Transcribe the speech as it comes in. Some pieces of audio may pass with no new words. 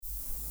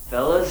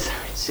Fellas,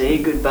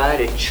 say goodbye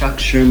to Chuck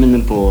Sherman the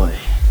boy.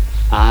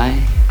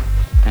 I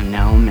am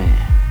now a man.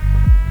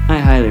 I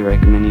highly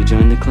recommend you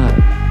join the club.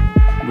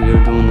 We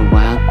are doing the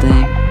wild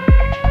thing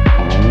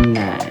all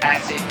night.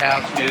 Acid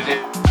house music.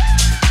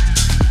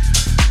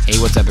 Hey,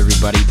 what's up,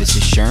 everybody? This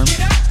is Sherm.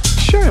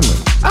 Sherman,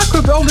 I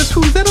could all this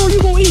food. Is that all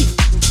you gonna eat?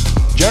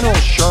 General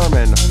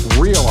Sherman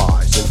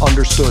realized and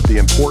understood the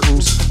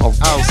importance of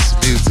House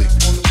music.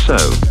 So,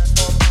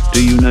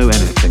 do you know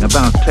anything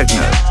about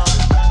techno?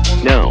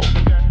 No.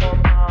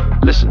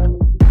 Listen.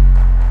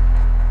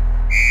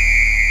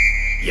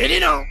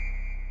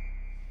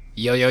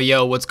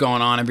 Yo, what's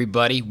going on,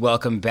 everybody?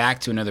 Welcome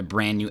back to another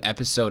brand new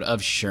episode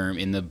of Sherm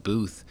in the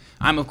Booth.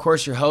 I'm, of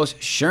course, your host,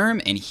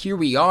 Sherm, and here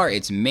we are.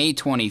 It's May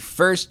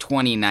 21st,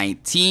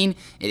 2019.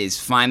 It is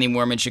finally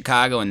warm in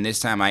Chicago, and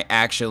this time I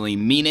actually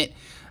mean it.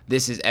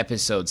 This is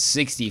episode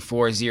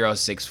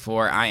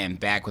 64064. I am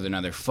back with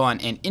another fun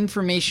and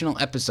informational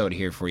episode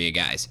here for you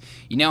guys.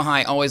 You know how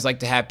I always like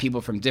to have people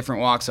from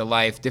different walks of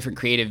life, different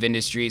creative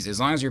industries. As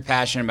long as you're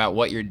passionate about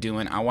what you're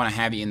doing, I want to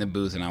have you in the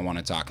booth and I want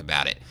to talk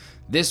about it.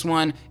 This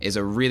one is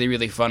a really,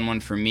 really fun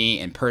one for me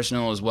and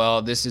personal as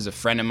well. This is a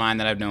friend of mine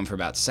that I've known for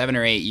about 7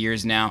 or 8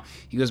 years now.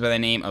 He goes by the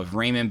name of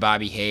Raymond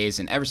Bobby Hayes,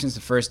 and ever since the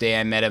first day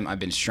I met him, I've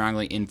been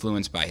strongly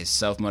influenced by his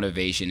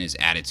self-motivation and his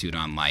attitude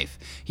on life.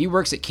 He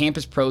works at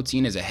Campus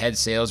Protein as a head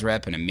sales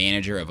rep and a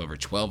manager of over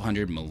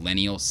 1,200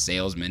 millennial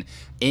salesmen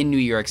in New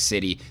York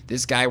City.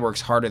 This guy works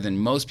harder than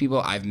most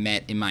people I've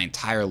met in my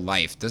entire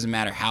life. Doesn't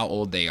matter how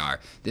old they are.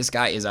 This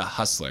guy is a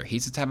hustler.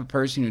 He's the type of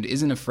person who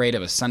isn't afraid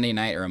of a Sunday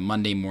night or a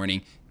Monday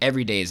morning.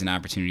 Every day is an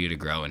opportunity to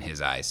grow in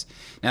his eyes.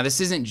 Now,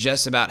 this isn't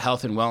just about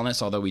health and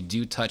wellness, although we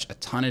do touch a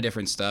ton of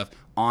different stuff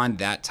on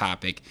that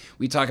topic.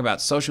 We talk about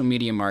social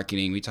media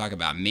marketing. We talk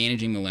about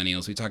managing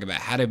millennials. We talk about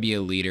how to be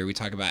a leader. We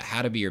talk about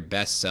how to be your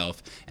best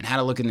self and how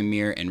to look in the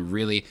mirror and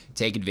really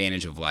take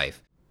advantage of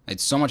life. I had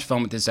so much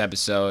fun with this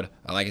episode.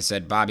 Like I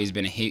said, Bobby's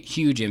been a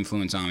huge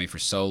influence on me for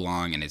so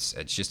long, and it's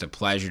just a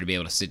pleasure to be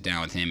able to sit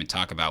down with him and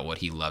talk about what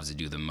he loves to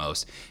do the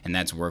most, and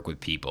that's work with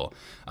people.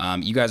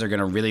 You guys are going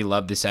to really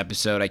love this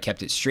episode. I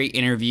kept it straight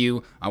interview.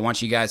 I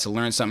want you guys to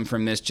learn something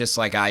from this just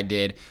like I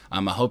did.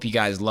 I hope you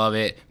guys love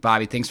it.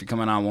 Bobby, thanks for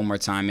coming on one more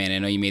time, man. I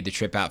know you made the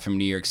trip out from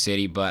New York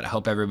City, but I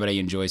hope everybody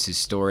enjoys his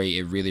story.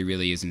 It really,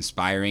 really is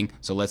inspiring.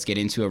 So let's get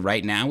into it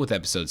right now with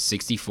episode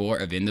 64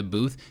 of In the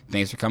Booth.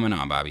 Thanks for coming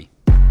on, Bobby.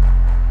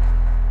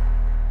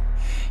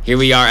 Here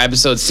we are,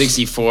 episode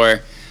 64.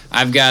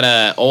 I've got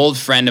an old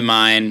friend of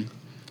mine,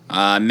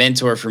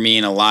 mentor for me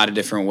in a lot of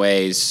different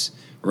ways,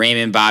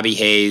 Raymond Bobby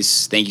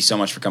Hayes. Thank you so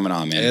much for coming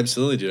on, man.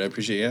 Absolutely, dude. I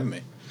appreciate you having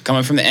me.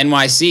 Coming from the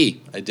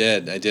NYC. I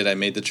did. I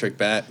made the trip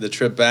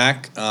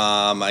back.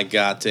 I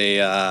got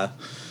a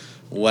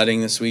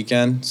wedding this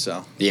weekend,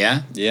 so.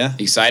 Yeah? Yeah.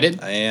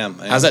 Excited? I am.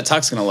 How's that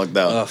tux going to look,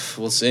 though?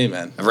 We'll see,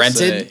 man.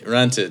 Rented?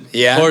 Rented.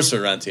 Yeah? Of course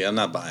we're renting. I'm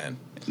not buying.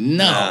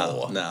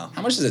 No.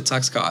 How much does a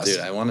tux cost?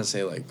 Dude, I want to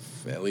say like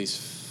at least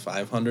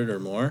 500 or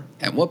more.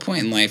 At what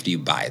point in life do you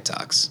buy a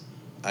tux?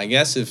 I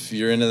guess if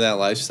you're into that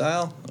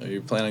lifestyle, or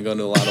you're planning on going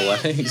to a lot of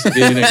weddings,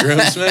 being a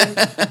groomsman,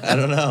 I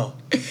don't know.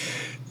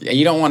 Yeah,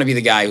 you don't want to be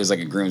the guy who's like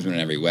a groomsman at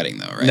every wedding,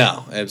 though, right?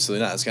 No,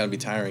 absolutely not. It's got to be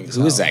tiring.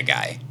 Who is that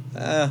guy?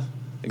 A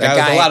guy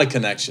with a lot of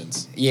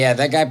connections. Yeah,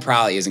 that guy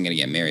probably isn't going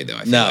to get married, though,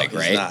 I feel like,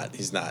 right?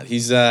 He's not.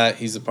 He's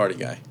the party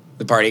guy.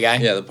 The party guy?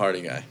 Yeah, the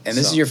party guy. And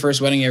this is your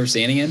first wedding you ever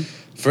standing in?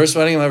 First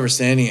wedding I'm ever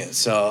standing in,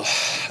 so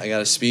I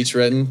got a speech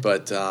written,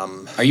 but...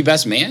 Are you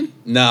best man?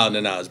 No,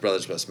 his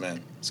brother's best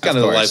man. It's kind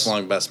of the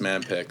lifelong best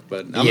man pick,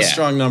 but I'm a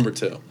strong number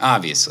 2.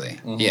 Obviously.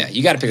 Mm-hmm. Yeah,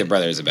 you got to pick a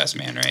brother as a best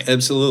man, right?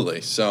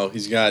 Absolutely. So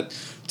he's got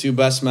 2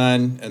 best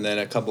men, and then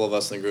a couple of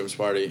us in the groom's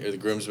party, or the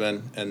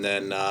groomsmen, and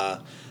then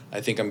I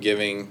think I'm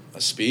giving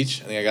a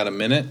speech. I think I got a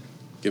minute,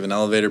 give an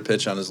elevator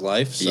pitch on his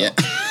life, so... Yeah.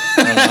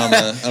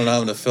 I don't know how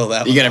I'm gonna fill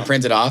that. You gonna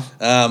print it off?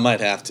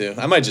 Might have to.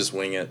 I might just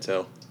wing it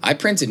too. I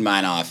printed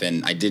mine off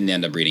and I didn't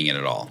end up reading it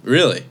at all.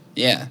 Really?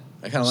 Yeah.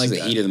 I kind of like the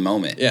heat of the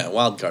moment. Yeah,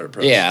 wild card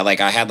approach. Yeah, like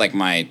I had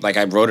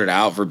I wrote it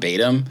out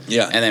verbatim.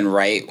 Yeah. And then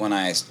right when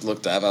I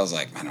looked up, I was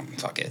like, I don't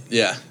fuck it.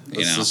 Yeah.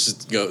 Let's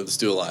just go. Let's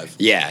do it live.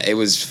 Yeah, it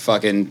was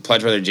fucking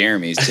Pledge Brother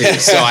Jeremy's too.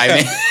 So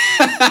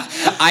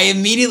I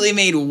immediately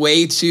made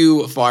way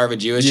too far of a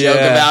Jewish joke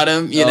about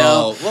him. You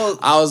know, well,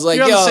 I was like,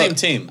 you're on the same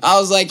team. I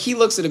was like, he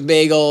looks at a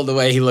bagel the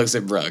way he looks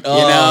at Brooke. Oh,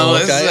 you know,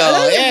 okay.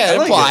 so yeah,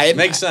 it applied.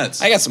 Makes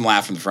sense. I got some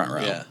laugh from the front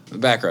row. Yeah. The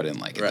back row didn't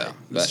like it though.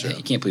 But true.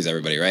 You can't please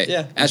everybody, right?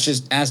 Yeah. Ask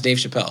Dave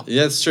Chappelle.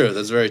 Yeah, that's true.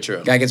 That's very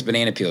true. Guy gets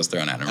banana peels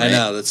thrown at him. Right? I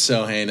know. That's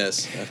so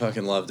heinous. I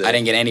fucking loved it. I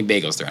didn't get any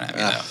bagels thrown at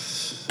me though.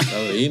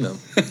 I would eat them.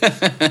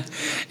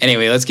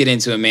 Anyway, let's get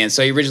into it, man.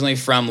 So you're originally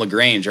from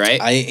LaGrange,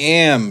 right? I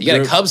am. You got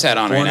a Cubs hat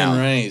on right now. Born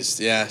and raised.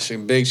 Yeah,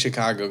 big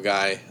Chicago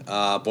guy.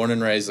 Born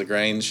and raised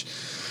LaGrange.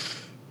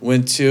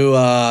 Went to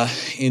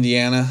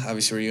Indiana,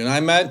 obviously where you and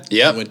I met.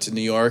 Yep. Went to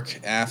New York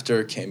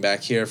after, came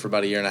back here for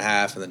about a year and a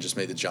half, and then just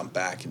made the jump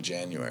back in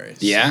January.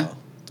 Yeah?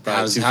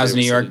 So how's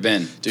New York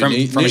been?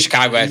 Dude, from a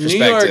Chicago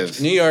perspective.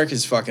 New York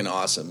is fucking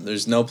awesome.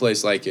 There's no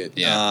place like it.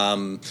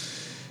 Yeah.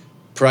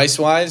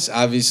 Price-wise,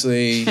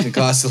 obviously, the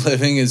cost of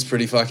living is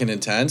pretty fucking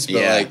intense. But,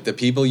 Yeah. like, the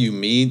people you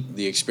meet,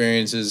 the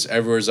experiences,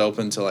 everywhere's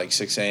open till, like,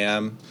 6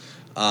 a.m.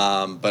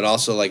 But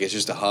also, like, it's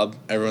just a hub.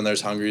 Everyone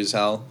there's hungry as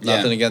hell. Yeah.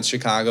 Nothing against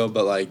Chicago,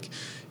 but, like,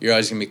 you're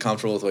always going to be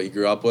comfortable with what you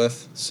grew up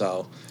with.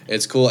 So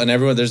it's cool. And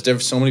everyone, there's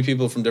so many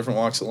people from different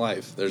walks of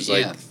life. There's,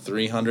 Yeah. like,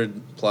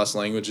 300-plus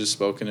languages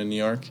spoken in New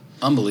York.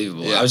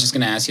 Unbelievable. Yeah. I was just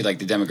going to ask you, like,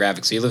 the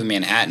demographics. So you live in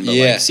Manhattan, but,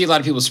 Yeah. like, you see a lot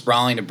of people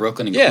sprawling to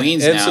Brooklyn and Yeah,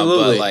 Queens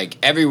absolutely. now, but, like,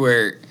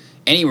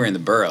 anywhere in the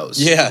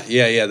boroughs. Yeah.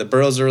 The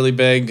boroughs are really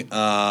big.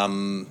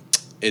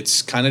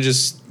 It's kind of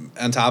just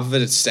on top of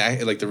it. It's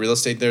like the real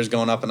estate there is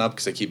going up and up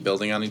because they keep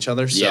building on each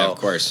other. So, Yeah, of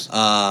course.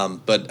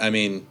 But I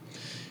mean,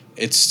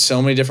 it's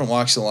so many different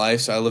walks of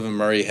life. So I live in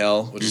Murray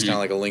Hill, which is kind of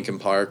like a Lincoln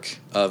Park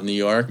of New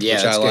York. Yeah,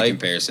 which that's I a good like.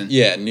 comparison.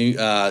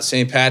 Yeah,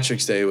 St.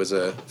 Patrick's Day was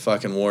a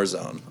fucking war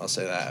zone. I'll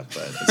say that.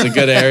 But it's a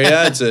good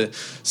area. It's a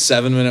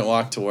 7-minute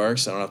walk to work,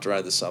 so I don't have to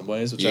ride the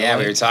subways. Which I Yeah,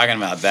 like. we were talking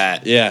about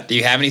that. Yeah. Do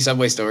you have any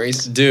subway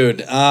stories?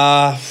 Dude,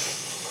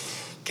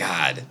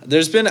 God.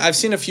 I've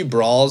seen a few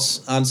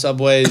brawls on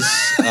subways.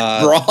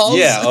 Brawls?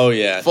 Yeah, oh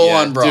yeah. Full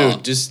yeah. on brawl.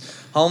 Dude, just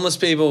homeless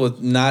people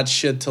with not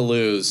shit to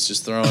lose,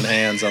 just throwing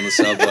hands on the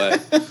subway.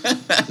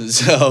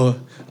 So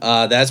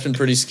that's been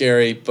pretty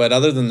scary. But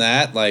other than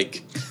that,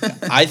 like,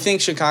 I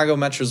think Chicago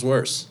Metro's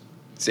worse.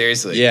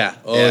 Seriously? Yeah.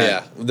 Oh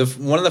yeah.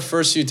 One of the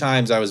first few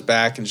times I was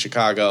back in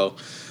Chicago,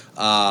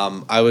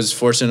 I was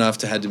fortunate enough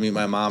to had to meet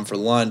my mom for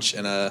lunch,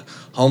 and a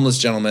homeless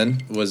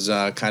gentleman was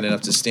kind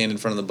enough to stand in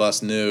front of the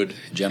bus nude.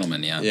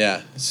 Gentleman, yeah.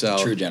 Yeah, so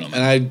True gentleman.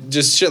 and I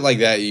just shit like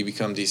that you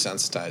become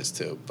desensitized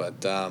to.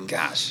 But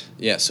Gosh.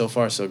 yeah, so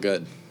far so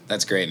good.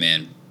 That's great,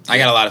 man. I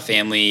got a lot of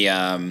family.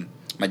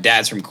 My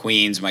dad's from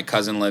Queens. My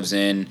cousin lives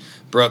in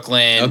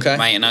Brooklyn. Okay.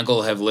 My aunt and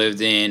uncle have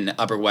lived in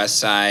Upper West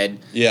Side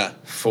Yeah,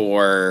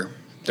 for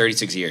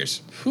 36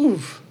 years. Upper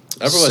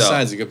West So-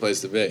 Side's a good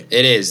place to be. It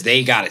is.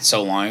 They got it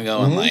so long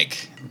ago, and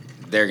like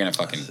they're gonna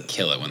fucking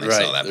kill it when they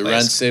sell that the place.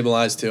 rent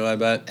stabilized too. I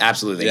bet.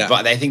 Absolutely. Yeah.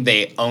 But I think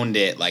they owned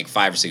it like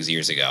 5 or 6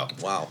 years ago.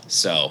 Wow.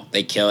 So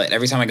they kill it.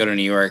 Every time I go to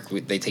New York,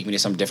 they take me to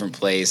some different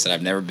place that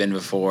I've never been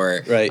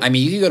before. Right. I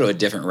mean, you can go to a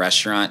different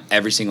restaurant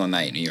every single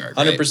night in New York.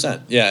 Right?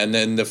 100%. Yeah, and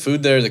then the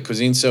food there, the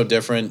cuisine's so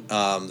different.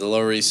 The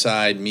Lower East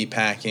Side,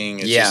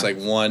 meatpacking, it's Yeah. just like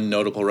one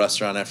notable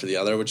restaurant after the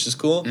other, which is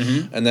cool.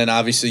 And then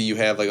obviously you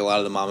have like a lot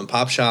of the mom and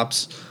pop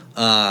shops.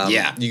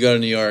 Yeah. You go to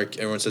New York,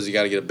 everyone says you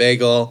got to get a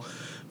bagel,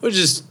 which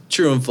is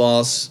true and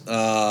false.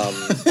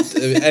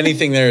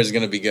 Anything there is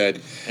going to be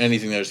good.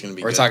 Anything there is going to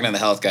be We're good. talking to the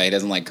health guy. He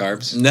doesn't like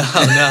carbs. No.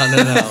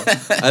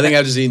 I think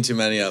I've just eaten too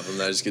many of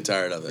them. I just get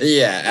tired of it.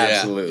 Yeah,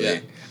 absolutely. yeah.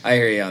 I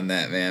hear you on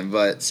that, man.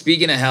 But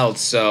speaking of health,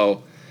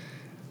 so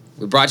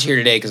we brought you here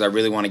today because I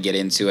really want to get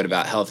into it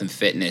about health and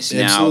fitness.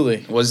 Now,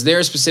 Absolutely. was there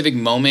a specific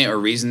moment or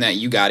reason that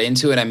you got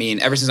into it? I mean,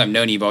 ever since I've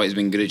known you, you've always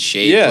been good at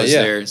shape. Yeah, was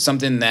yeah. there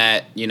something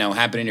that,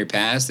 happened in your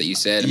past that you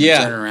said, I'm gonna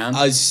turn it around?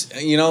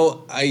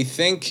 I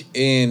think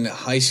in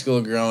high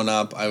school growing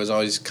up, I was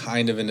always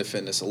kind of into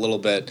fitness a little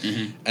bit.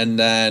 Mm-hmm. And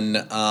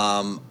then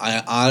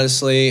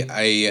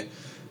I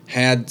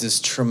had this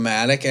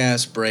traumatic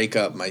ass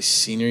breakup my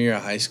senior year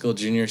of high school,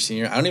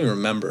 senior. I don't even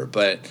remember,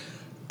 but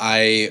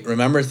I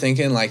remember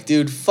thinking, like,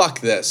 dude,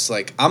 fuck this.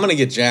 Like, I'm going to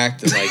get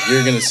jacked and, like,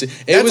 you're going to see.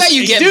 That's how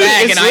you get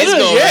back it's in high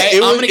literally- school, right?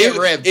 I'm gonna get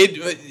ripped.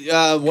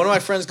 One of my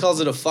friends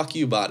calls it a fuck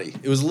you body.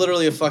 It was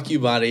literally a fuck you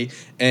body.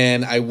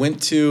 And I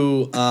went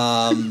to,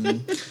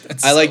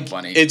 That's I like, so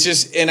funny. it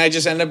just, and I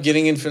just ended up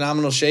getting in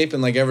phenomenal shape.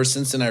 And, like, ever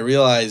since then, I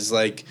realized,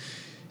 like,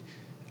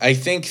 I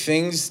think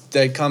things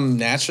that come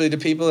naturally to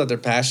people that they're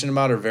passionate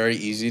about are very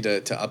easy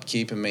to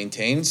upkeep and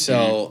maintain.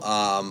 So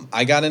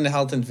I got into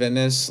health and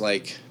fitness,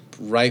 like,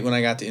 right when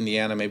I got to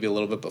Indiana, maybe a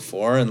little bit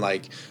before, and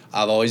like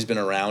I've always been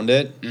around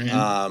it.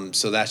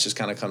 So that's just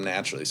kind of come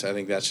naturally. So I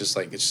think that's just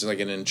like, it's just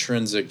like an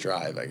intrinsic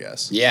drive, I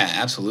guess. Yeah,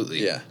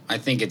 absolutely. Yeah. I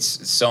think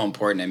it's so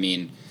important. I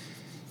mean,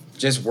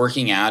 just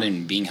working out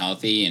and being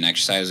healthy and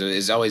exercise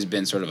has always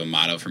been sort of a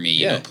motto for me.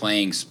 You Yeah. know,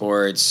 playing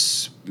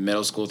sports,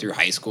 middle school through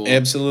high school.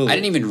 Absolutely. I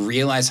didn't even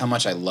realize how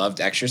much I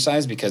loved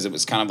exercise because it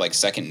was kind of like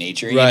second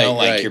nature. Right, You know,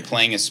 like right. you're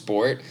playing a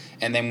sport,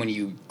 and then when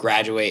you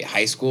graduate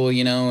high school,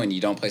 and you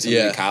don't play something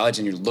Yeah. in college,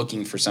 and you're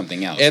looking for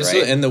something else.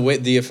 Absolutely, Right?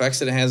 and the effects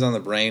that it has on the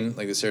brain,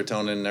 like the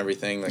serotonin and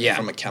everything, like Yeah.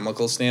 from a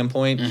chemical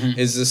standpoint,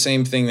 is the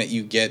same thing that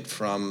you get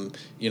from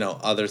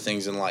other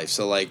things in life.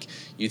 So like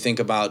you think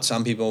about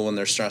some people when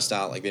they're stressed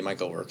out, like they might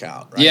go work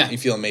out, right? Yeah. You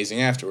feel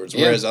amazing afterwards.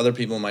 Yeah. Whereas other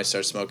people might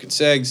start smoking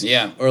cigs,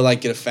 Yeah. or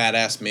like get a fat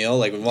ass meal,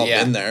 like we've all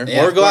Yeah. been there,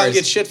 Yeah, or of go out and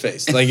course. get shit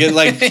faced. Like it,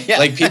 like Yeah.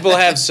 like people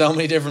have so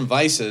many different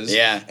vices,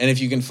 Yeah. and if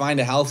you can find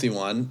a healthy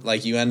one,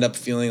 like you end up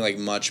feeling like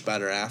much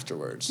better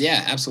afterwards.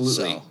 Yeah,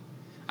 absolutely. So.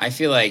 I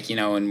feel like,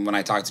 and when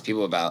I talk to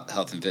people about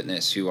health and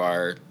fitness who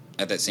are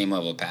at that same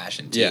level of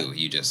passion too, Yeah.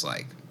 you just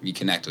like you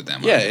connect with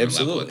them. Yeah, on a level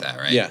absolutely. With that,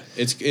 right? Yeah,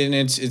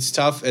 it's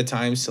tough at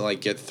times to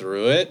like get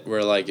through it.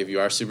 Where like if you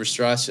are super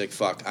stressed, you're like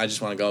fuck, I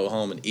just want to go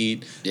home and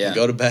eat and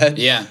go to bed.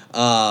 Yeah.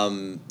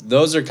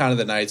 Those are kind of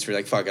the nights where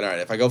you're like fuck it, all right.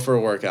 If I go for a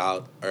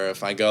workout or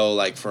if I go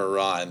like for a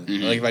run, or,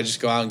 like if I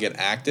just go out and get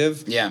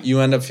active, you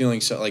end up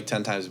feeling so like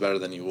 10 times better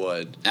than you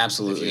would.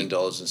 Absolutely. If you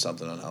indulge in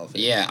something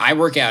unhealthy. Yeah, I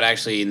work out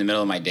actually in the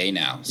middle of my day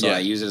now, so I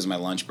use it as my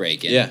lunch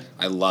break. And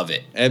I love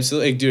it.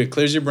 Absolutely, dude. It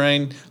clears your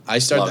brain. I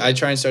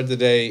try and start the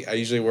day. I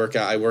usually work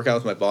out. I work out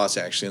with my boss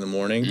actually in the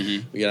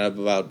morning. We get up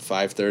about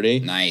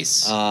 5:30.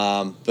 Nice.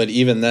 But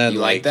even then, you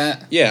like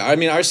that? Yeah, I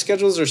mean, our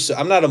schedules are.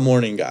 I'm not a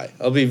morning guy.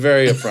 I'll be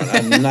very upfront.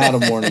 I'm not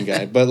a morning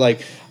guy. But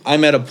like,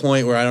 I'm at a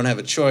point where I don't have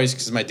a choice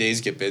because my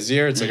days get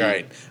busier. It's like, all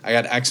right, I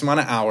got X amount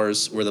of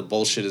hours where the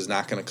bullshit is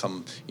not going to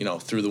come,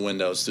 through the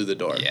windows, through the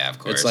door. Yeah, of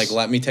course. It's like,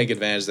 let me take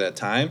advantage of that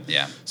time.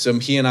 Yeah. So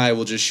he and I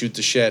will just shoot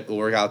the shit. We'll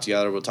work out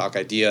together. We'll talk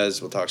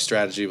ideas. We'll talk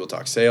strategy. We'll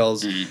talk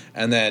sales.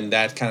 And then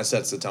that kind of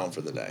sets the tone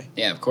for the day.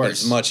 Yeah, of course.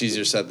 It's much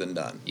easier said than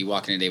done. You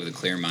walk in a day with a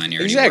clear mind.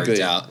 You're already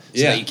worked out.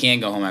 So that you can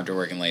go home after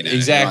working late.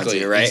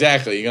 Exactly. Right?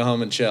 Exactly. You go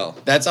home and chill.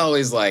 That's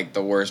always like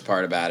the worst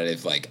part about it.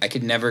 If like I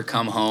could never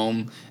come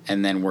home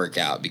and then work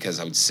out because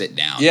I would sit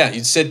down. Yeah,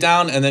 you'd sit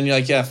down and then you're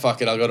like, yeah,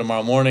 fuck it, I'll go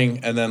tomorrow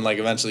morning, and then like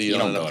eventually you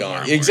don't end up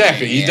going.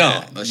 Exactly, you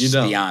don't. Let's just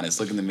be honest.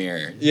 Look in the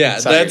mirror. Yeah,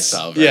 Tell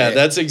yourself, right?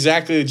 That's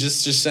exactly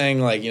just saying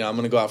like, I'm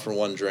gonna go out for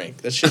one drink.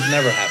 That should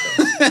never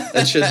happen.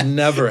 That should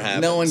never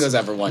happen. No one goes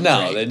out for one drink.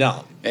 No, they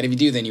don't. And if you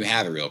do, then you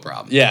have a real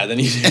problem. Yeah, then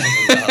you have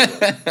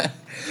a problem.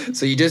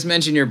 So you just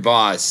mentioned your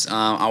boss.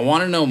 I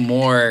want to know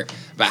more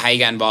about how you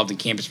got involved in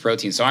Campus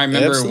Protein. So I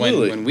remember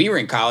when we were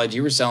in college,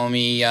 you were selling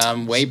me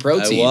whey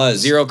protein. I was.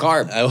 0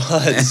 carb. I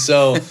was.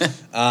 So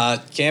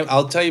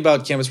I'll tell you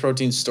about Campus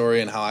Protein's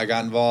story and how I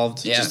got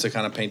involved, just to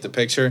kind of paint the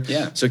picture.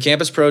 Yeah. So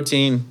Campus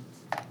Protein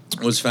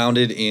was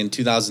founded in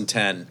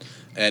 2010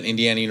 at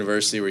Indiana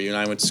University, where you and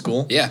I went to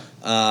school. Yeah.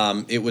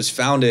 It was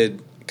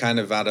founded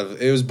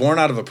it was born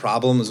out of a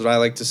problem, is what I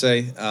like to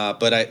say.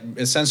 But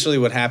essentially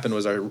what happened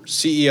was our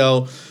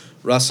CEO,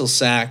 Russell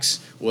Sachs,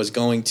 was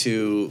going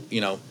to,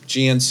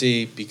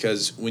 GNC,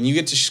 because when you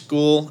get to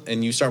school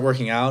and you start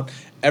working out,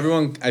 I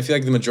feel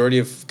like the majority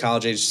of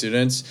college-age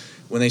students,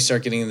 when they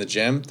start getting in the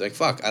gym, they're like,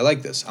 fuck, I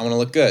like this. I want to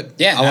look good.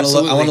 Yeah, I want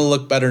to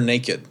look better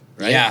naked.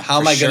 Right? Yeah, how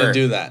am I going to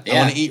do that? Yeah. I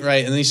want to eat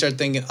right. And then you start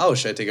thinking, oh,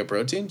 should I take a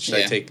protein? Should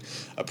I take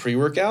a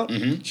pre-workout?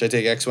 Should I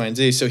take X, Y, and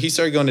Z? So he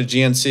started going to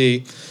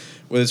GNC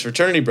with his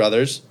fraternity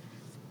brothers.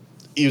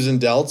 He was in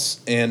Delts,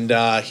 and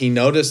he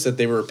noticed that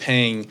they were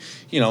paying,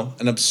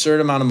 an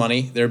absurd amount of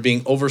money. They were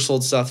being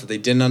oversold stuff that they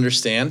didn't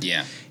understand.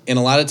 Yeah. And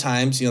a lot of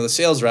times, the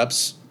sales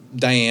reps,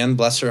 Diane,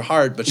 bless her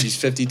heart, but she's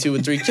 52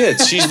 with 3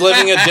 kids. She's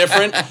living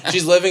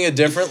a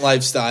different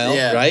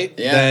lifestyle, right?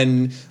 Yeah.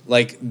 Than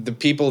like the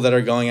people that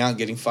are going out and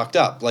getting fucked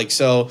up. Like,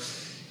 so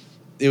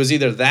it was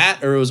either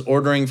that or it was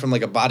ordering from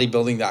like a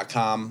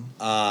bodybuilding.com.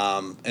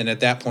 And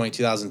at that point,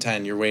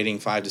 2010, you're waiting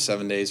 5 to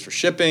 7 days for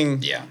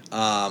shipping. Yeah.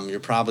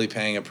 You're probably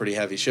paying a pretty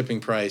heavy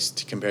shipping price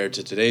compared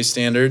to today's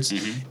standards.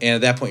 And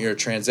at that point, you're a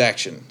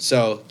transaction.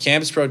 So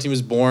Campus Protein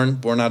was born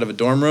out of a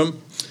dorm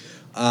room.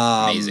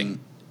 Amazing.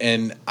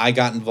 And I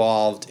got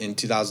involved in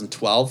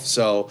 2012.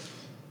 So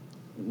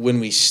when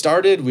we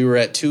started, we were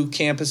at 2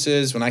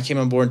 campuses. When I came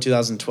on board in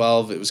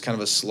 2012, it was kind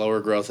of a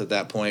slower growth at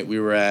that point. We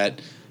were at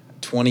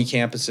 20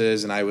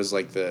 campuses, and I was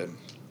like the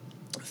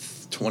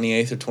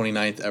 28th or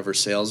 29th ever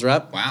sales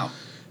rep. Wow.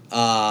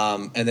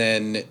 And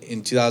then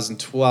in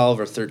 2012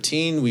 or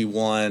 13, we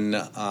won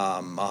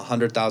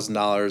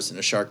 $100,000 in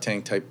a Shark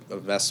Tank type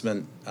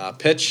investment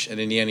pitch at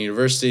Indiana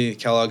University,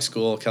 Kellogg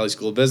School, Kelley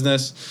School of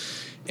Business.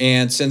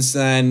 And since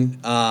then,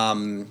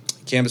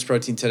 Campus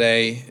Protein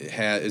today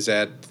is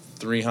at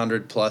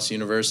 300 plus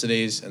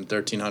universities and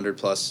 1,300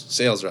 plus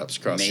sales reps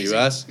across the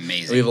U.S.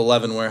 Amazing. And we have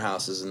 11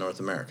 warehouses in North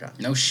America.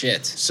 No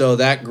shit. So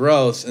that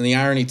growth, and the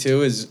irony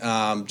too is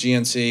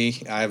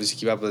GNC, I obviously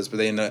keep up with this, but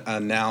they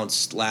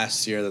announced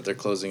last year that they're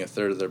closing a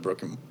third of their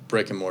brick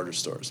and mortar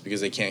stores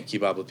because they can't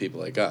keep up with people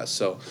like us.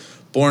 So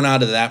born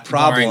out of that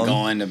problem, aren't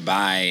going to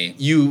buy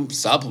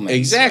supplements.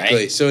 Exactly.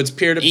 Right? So it's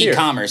peer-to-peer.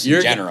 E-commerce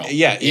in general.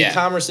 Yeah,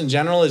 e-commerce in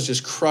general is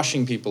just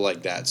crushing people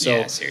like that.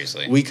 So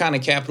seriously. We kind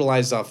of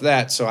capitalized off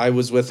that. So I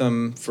was with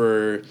them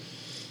for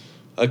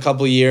a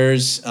couple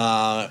years,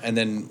 and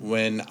then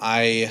when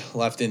I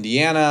left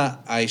Indiana,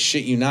 I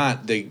shit you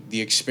not, the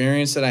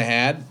experience that I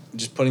had,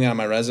 just putting that on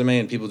my resume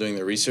and people doing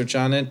their research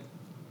on it,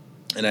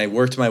 and I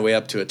worked my way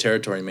up to a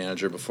territory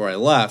manager before I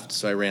left.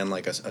 So I ran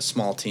like a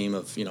small team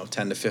of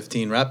 10 to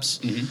 15 reps.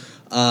 Putting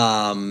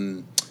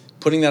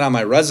that on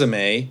my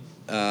resume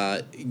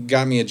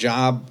got me a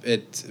job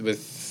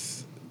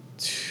with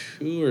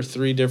 2 or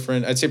 3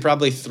 different, I'd say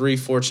probably 3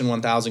 Fortune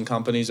 1000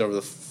 companies over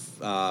the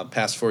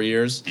past 4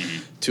 years,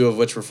 2 of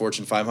which were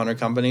Fortune 500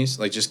 companies,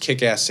 like just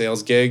kick-ass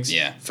sales gigs.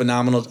 Yeah.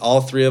 Phenomenal.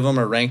 All 3 of them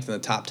are ranked in the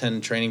top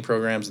 10 training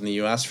programs in the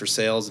U.S. for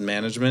sales and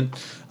management.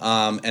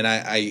 And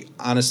I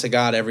honest to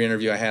God, every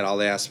interview I had, all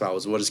they asked about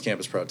was, what is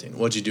Campus Protein?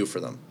 What'd you do for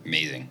them?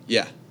 Amazing.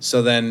 Yeah.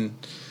 So then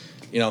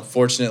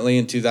fortunately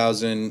in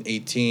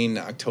 2018,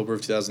 October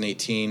of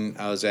 2018,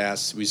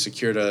 we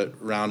secured a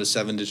round of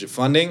 7-digit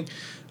funding,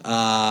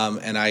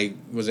 and I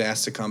was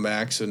asked to come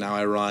back. So now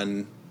I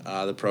run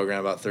the program,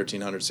 about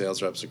 1,300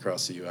 sales reps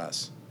across the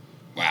U.S.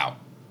 Wow.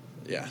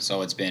 Yeah.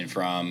 So it's been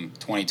from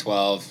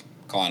 2012,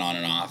 call it on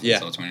and off,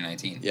 until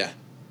 2019. Yeah.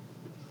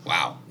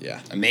 Wow.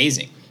 Yeah.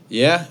 Amazing.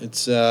 Yeah,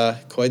 it's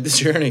quite the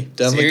journey.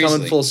 Definitely Seriously.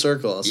 coming full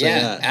circle. I'll say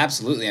that.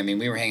 Absolutely. I mean,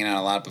 we were hanging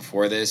out a lot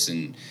before this,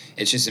 and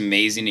it's just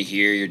amazing to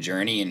hear your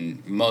journey,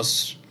 and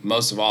most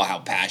of all, how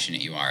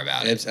passionate you are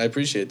about it. I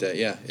appreciate that.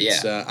 Yeah.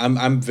 Yeah.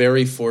 I'm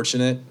very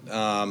fortunate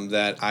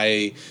that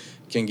I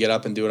can get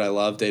up and do what I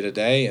love day to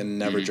day and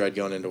never dread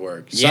going into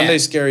work. Yeah. Sunday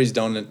scaries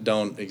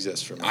don't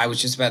exist for me. I was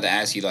just about to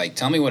ask you, like,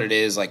 tell me what it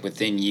is, like,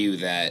 within you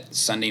that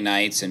Sunday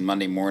nights and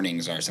Monday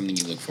mornings are something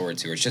you look forward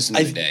to, or it's just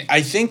another day?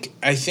 I think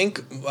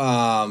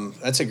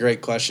that's a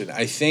great question.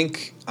 I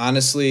think,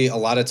 honestly, a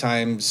lot of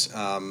times,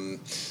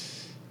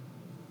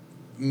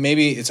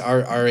 maybe it's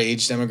our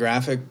age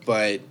demographic,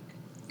 but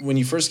when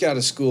you first get out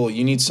of school,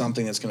 you need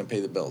something that's going to pay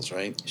the bills,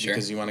 right? Sure.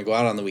 Because you want to go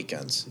out on the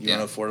weekends. You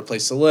want to afford a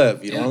place to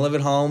live. You don't want to live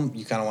at home.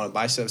 You kind of want to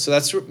buy stuff.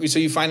 So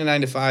you find a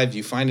 9-to-5.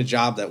 You find a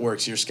job that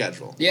works your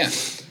schedule. Yeah.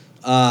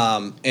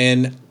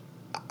 And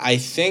I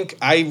think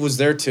I was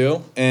there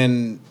too,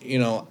 and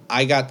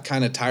I got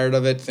kind of tired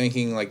of it,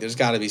 thinking like there's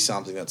got to be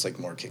something that's like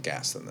more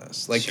kick-ass than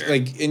this.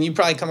 And you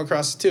probably come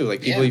across it too,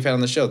 like people you've had on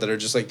the show that are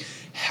just like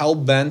hell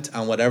bent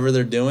on whatever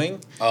they're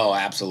doing. Oh,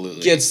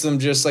 absolutely. Gets them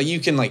just like,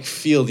 you can like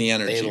feel the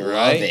energy, They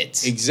right? love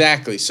it.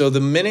 Exactly. So the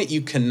minute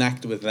you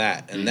connect with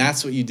that, and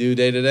that's what you do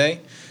day to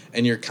day,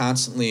 and you're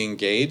constantly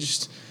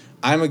engaged.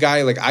 I'm a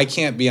guy, like, I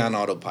can't be on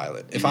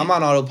autopilot. If I'm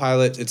on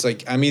autopilot, it's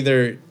like I'm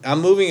either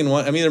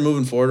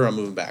moving forward or I'm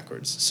moving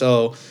backwards.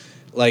 So,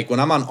 like, when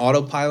I'm on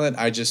autopilot,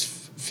 I just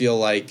feel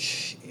like,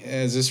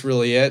 is this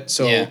really it?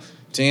 So,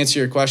 to answer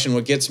your question,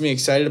 what gets me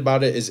excited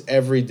about it is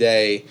every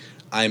day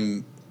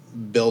I'm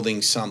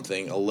building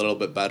something a little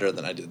bit better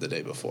than I did the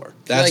day before.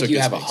 That's like what you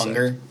gets have me a excited.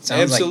 hunger.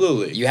 Sounds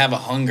Absolutely. Like you have a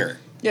hunger.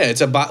 Yeah,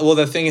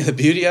 the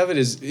beauty of it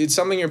is it's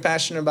something you're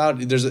passionate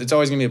about. It's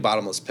always going to be a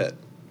bottomless pit.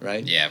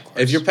 Right? Yeah, of course.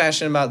 If you're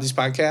passionate about these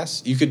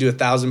podcasts, you could do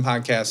 1,000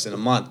 podcasts in a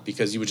month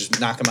because you would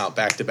just knock them out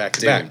back to back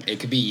to back. It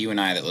could be you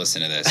and I that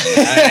listen to this,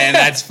 and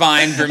that's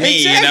fine for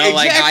me.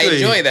 Like I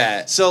enjoy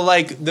that. So,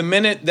 like, the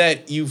minute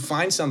that you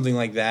find something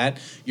like that,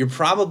 you're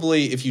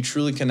probably, if you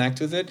truly connect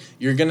with it,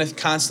 you're gonna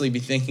constantly be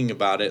thinking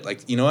about it.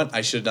 Like, you know what?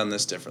 I should have done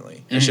this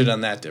differently. I should have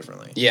done that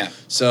differently. Yeah.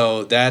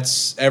 So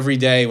that's every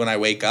day when I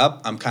wake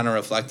up, I'm kind of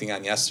reflecting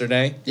on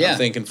yesterday. Yeah. I'm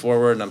thinking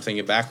forward and I'm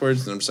thinking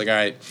backwards, and I'm just like, all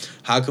right,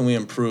 how can we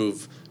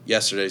improve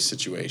yesterday's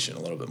situation a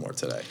little bit more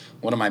today?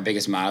 One of my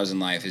biggest mottos in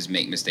life is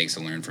make mistakes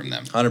and learn from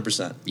them.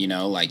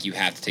 100%. Like you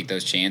have to take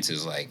those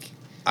chances. Like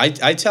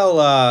I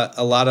tell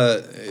a lot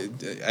of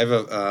I have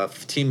a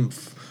team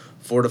of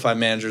 4 to 5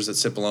 managers that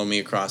sit below me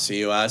across the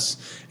U.S.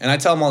 and I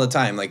tell them all the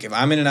time, like, if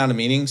I'm in and out of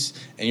meetings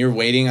and you're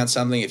waiting on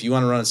something, if you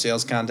want to run a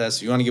sales contest,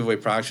 if you want to give away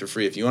products for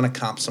free, if you want to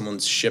comp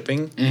someone's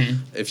shipping,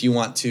 if you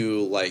want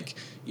to, like,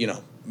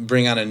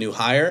 bring on a new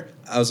hire,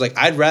 I was like,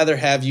 I'd rather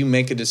have you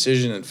make a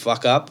decision and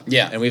fuck up,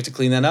 and we have to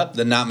clean that up,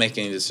 than not make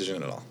any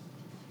decision at all.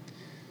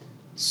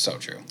 So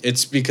true.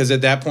 It's because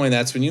at that point,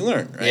 that's when you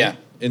learn, right? Yeah.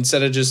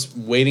 Instead of just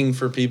waiting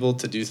for people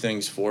to do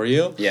things for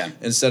you,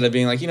 instead of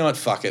being like, you know what,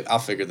 fuck it, I'll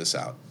figure this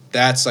out.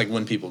 That's like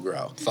when people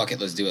grow. Fuck it,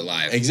 let's do it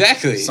live.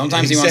 Exactly.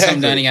 Sometimes you want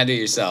something done, you gotta do it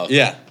yourself.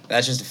 Yeah.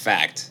 That's just a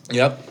fact.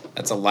 Yep.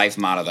 That's a life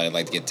motto that I'd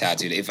like to get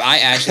tattooed. If I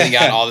actually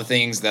got all the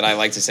things that I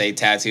like to say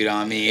tattooed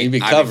on me, You'd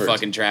be I'd covered. be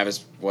fucking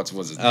Travis. What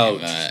was his Oh,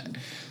 name?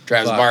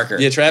 Travis Barker.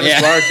 Yeah,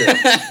 Travis Barker.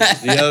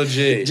 The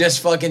OG. Just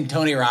fucking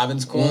Tony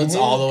Robbins quotes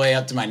all the way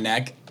up to my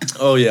neck.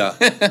 Oh, yeah.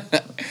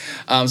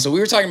 So we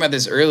were talking about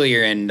this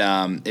earlier, and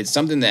it's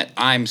something that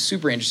I'm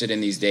super interested in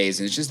these days,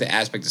 and it's just the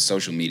aspect of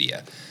social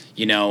media.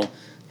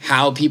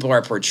 How people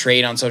are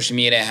portrayed on social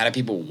media, how do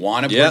people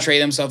want to portray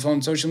themselves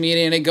on social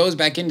media, and it goes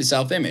back into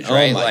self-image,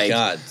 right? Oh, my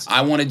God.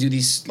 I want to do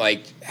these,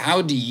 like,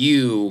 how do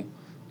you,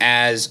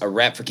 as a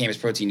rep for Campus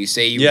Protein, you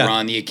say you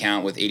run the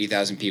account with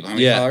 80,000 people. How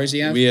many followers do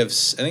you have? We have,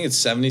 I think it's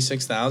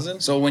 76,000.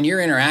 So when you're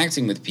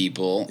interacting with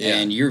people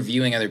and you're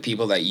viewing other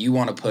people that you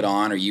want to put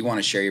on or you want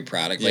to share your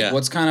product, like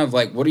what's kind of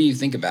like, what do you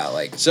think about?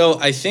 Like, so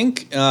I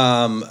think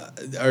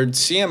our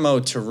CMO,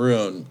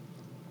 Tarun,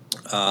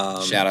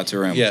 shout out to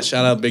Tarun. Yeah,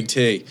 shout out Big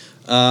T.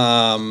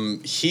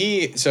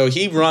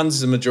 He runs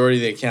the majority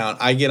of the account.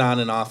 I get on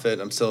and off it.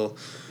 I'm still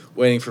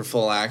waiting for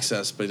full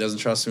access, but he doesn't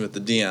trust me with the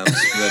DMs.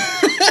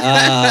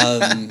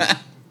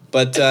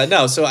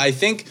 No, so I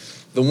think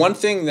the one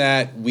thing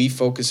that we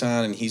focus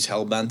on and he's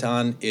hell-bent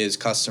on is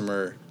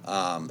customer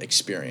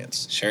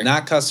experience. Sure.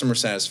 Not customer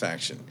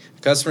satisfaction.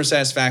 Customer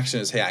satisfaction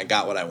is, hey, I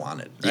got what I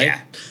wanted, right?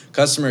 Yeah.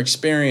 Customer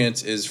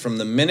experience is from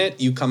the minute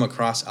you come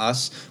across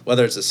us,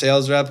 whether it's a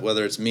sales rep,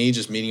 whether it's me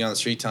just meeting on the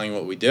street telling you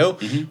what we do,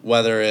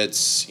 whether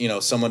it's,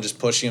 someone just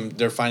pushing them,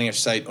 they're finding our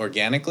site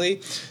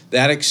organically,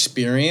 that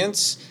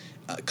experience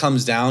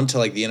comes down to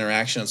like the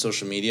interaction on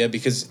social media.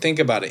 Because think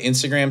about it,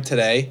 Instagram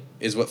today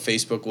is what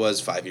Facebook was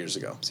 5 years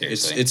ago.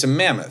 Seriously. It's a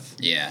mammoth.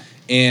 Yeah.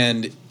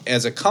 And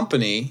as a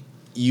company,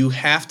 you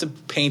have to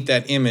paint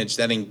that image,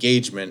 that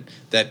engagement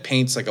that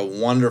paints like a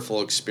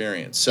wonderful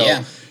experience.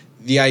 So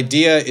the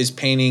idea is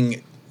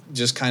painting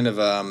just kind of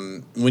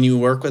when you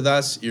work with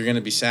us, you're going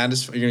to be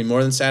satisfied. You're going to be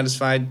more than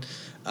satisfied.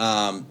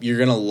 You're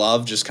going to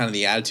love just kind of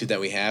the attitude that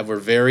we have. We're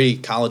very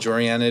college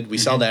oriented. We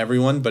sell to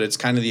everyone, but it's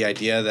kind of the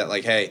idea that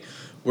like, hey,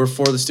 we're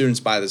for the students,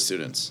 by the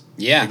students.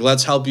 Yeah. Like,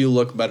 let's help you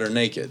look better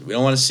naked. We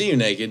don't want to see you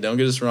naked. Don't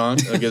get us wrong.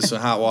 Don't get us some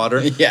hot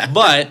water. Yeah.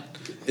 But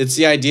it's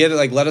the idea that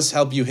like, let us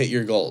help you hit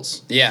your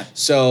goals. Yeah.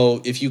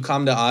 So if you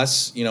come to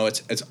us, you know,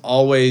 it's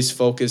always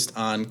focused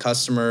on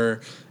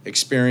customer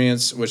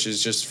experience, which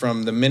is just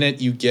from the minute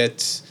you get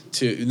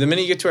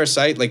to our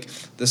site, like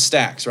the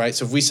stacks, right?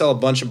 So if we sell a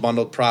bunch of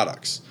bundled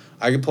products,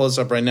 I can pull this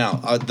up right now.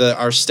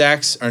 Our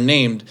stacks are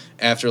named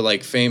after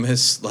like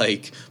famous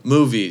like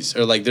movies,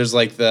 or like there's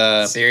like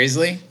the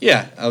Seriously?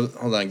 yeah.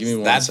 Hold on, give me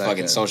one That's second.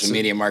 fucking social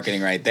media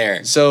marketing right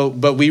there. So,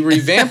 but we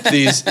revamped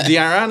these. The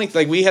ironic,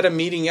 like we had a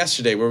meeting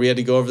yesterday where we had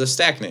to go over the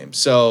stack names.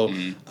 So,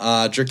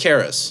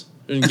 Dracarys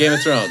in Game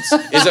of Thrones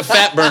is a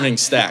fat burning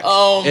stack.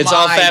 Oh it's my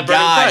all fat burning.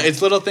 God.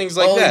 It's little things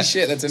like Holy that.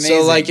 shit, that's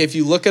amazing. So, like if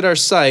you look at our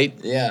site,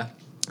 Yeah.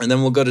 and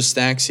then we'll go to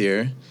stacks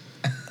here,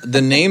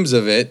 the names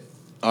of it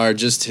are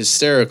just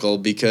hysterical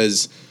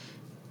because.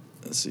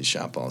 Let's see,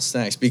 shop all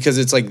stacks, because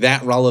it's like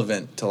that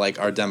relevant to like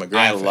our demographic.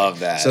 I love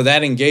that. So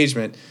that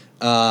engagement,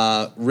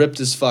 ripped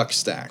as fuck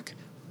stack.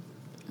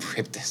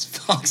 Ripped as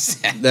fuck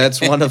stack.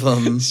 That's one of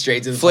them.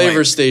 Straight to the Flavor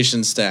point.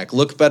 Station stack.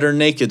 Look better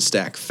naked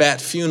stack.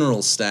 Fat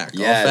funeral stack.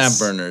 Yes. All fat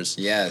burners.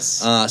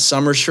 Yes.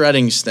 Summer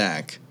shredding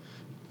stack.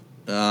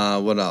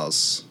 What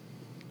else?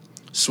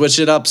 Switch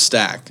it up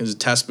stack. There's a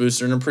test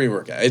booster and a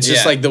pre-workout. It's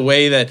just Yeah. like the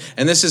way that,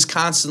 and this is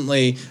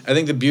constantly, I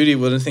think the beauty,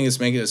 one of the things that's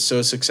making it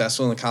so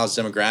successful in the college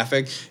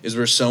demographic is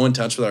we're so in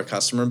touch with our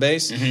customer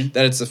base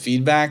that it's the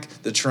feedback,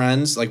 the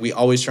trends, like we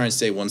always try and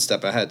stay one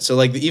step ahead. So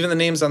like even the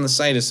names on the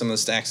site of some of the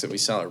stacks that we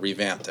sell are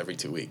revamped every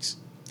 2 weeks.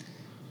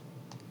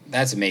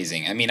 That's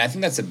amazing. I mean, I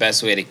think that's the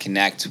best way to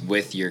connect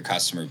with your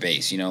customer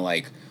base. You know,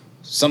 like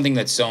something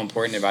that's so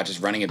important about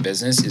just running a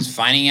business is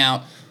finding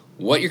out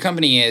what your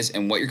company is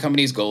and what your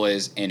company's goal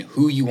is and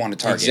who you want to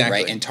target,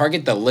 Exactly. right? And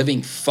target the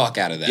living fuck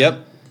out of them.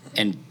 Yep.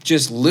 And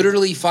just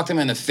literally fuck them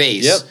in the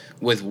face Yep.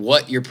 with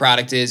what your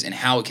product is and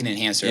how it can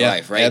enhance their Yeah,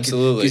 life, right?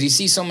 absolutely. Because you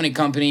see so many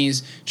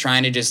companies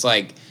trying to just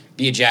like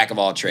be a jack of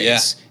all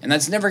trades. Yeah. And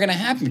that's never going to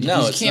happen because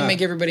No, you it's can't not.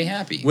 make everybody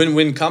happy.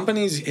 When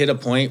companies hit a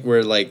point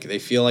where like they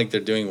feel like they're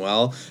doing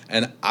well,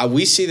 and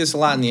we see this a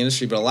lot in the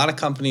industry, but a lot of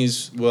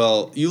companies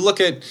will. You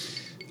look at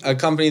a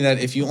company that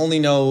if you only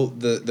know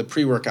the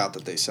pre-workout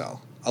that they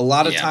sell. A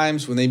lot of Yeah.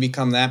 times when they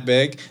become that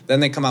big,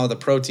 then they come out with a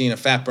protein, a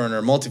fat burner,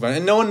 a multivitamin,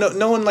 and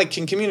no one like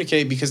can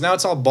communicate because now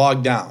it's all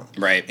bogged down.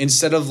 Right.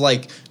 Instead of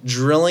like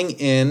drilling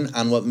in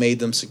on what made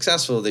them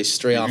successful, they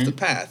stray off the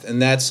path.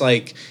 And that's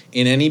like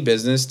in any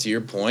business, to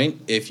your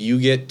point, if you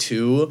get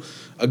too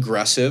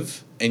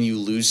aggressive and you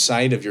lose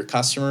sight of your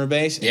customer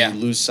base and Yeah. you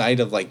lose sight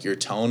of like your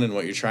tone and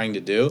what you're trying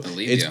to do,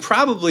 Believe it's you. you're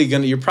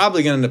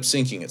probably gonna end up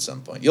sinking at some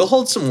point. You'll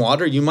hold some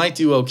water, you might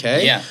do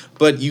okay, Yeah.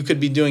 but you could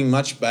be doing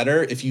much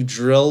better if you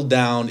drill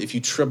down, if you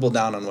triple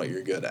down on what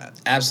you're good at.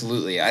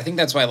 Absolutely. I think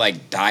that's why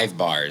like dive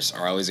bars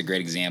are always a great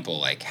example.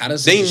 Like how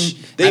does They such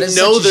a- they how does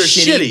know such a they're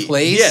shitty shitty.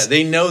 place, Yeah,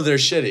 they know they're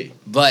shitty.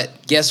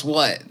 but guess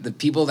what? The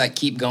people that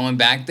keep going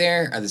back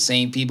there are the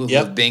same people who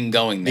Yep. have been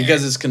going there.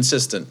 Because it's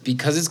consistent.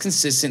 Because it's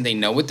consistent, they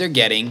know what they're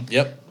getting.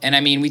 Yep. And I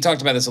mean, we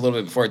talked about this a little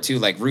bit before too,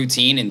 like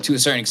routine, and to a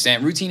certain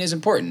extent, routine is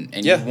important.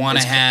 And Yeah, you want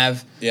to it's-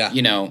 have, yeah.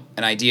 you know,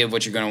 an idea of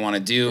what you're going to want to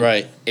do.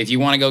 Right. If you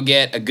want to go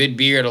get a good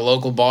beer at a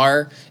local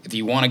bar, if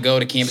you want to go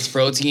to Campus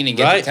Protein and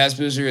get Right. the test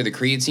booster or the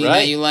creatine Right.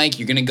 that you like,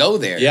 you're going to go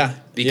there. Yeah,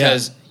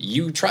 Because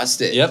you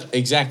trust it. Yep,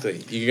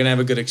 exactly. You're gonna have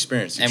a good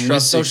experience. You And with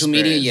trust the social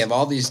media, experience. you have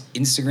all these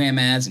Instagram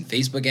ads and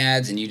Facebook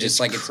ads, and you just It's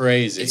like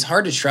crazy. It's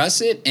hard to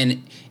trust it,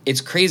 and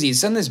it's crazy.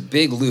 It's in this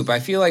big loop. I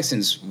feel like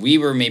since we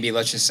were maybe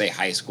let's just say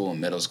high school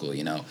and middle school,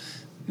 you know,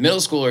 middle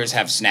schoolers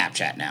have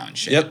Snapchat now and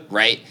shit, Yep.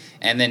 right?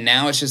 And then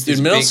now it's just Dude, this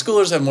middle big,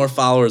 schoolers have more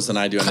followers than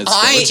I do on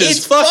Instagram, which is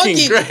it's fucking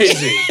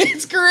crazy.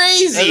 It's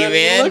crazy, And then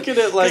man. look at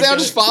it like they all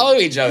just follow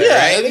each other, Yeah,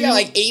 right? They and got you-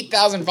 like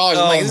 8,000 followers.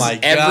 I'm Oh like, this my is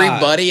God.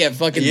 everybody at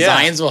fucking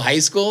Yeah. Zionsville High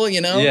School, you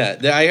know? Yeah,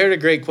 I heard a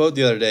great quote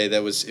the other day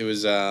that was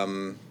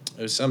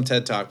some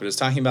TED Talk, but it was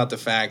talking about the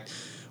fact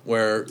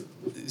where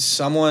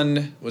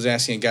someone was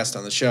asking a guest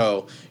on the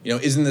show, you know,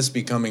 isn't this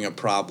becoming a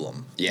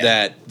problem Yeah.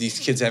 that these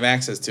kids have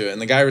access to it?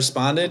 And the guy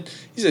responded,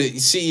 he's a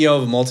CEO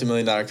of a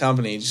multi-million-dollar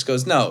company. He just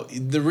goes, no,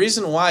 the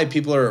reason why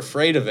people are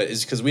afraid of it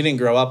is because we didn't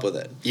grow up with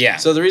it. Yeah.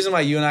 So the reason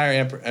why you and I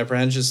are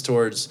apprehensive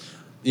towards,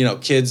 you know,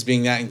 kids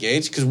being that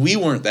engaged, because we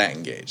weren't that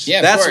engaged. Yeah,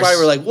 of That's course. why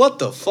we're like, what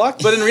the fuck?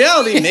 But in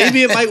reality,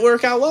 maybe it might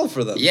work out well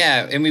for them.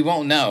 Yeah, and we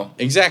won't know.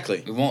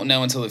 Exactly. We won't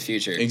know until the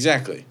future.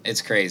 Exactly.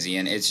 It's crazy,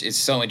 and it's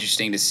so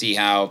interesting to see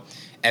how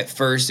at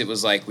first it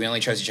was like we only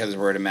trust each other's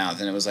word of mouth,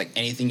 and it was like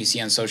anything you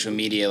see on social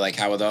media, like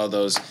how with all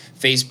those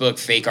Facebook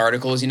fake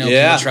articles, you know,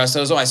 Yeah. people trust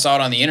those. Oh, I saw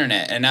it on the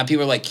internet, and now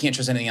people are like can't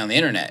trust anything on the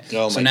internet.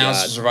 Oh so my now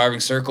God. it's a surviving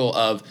circle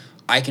of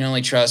I can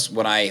only trust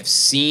what I have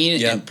seen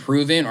Yep. and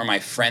proven or my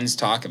friends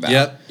talk about.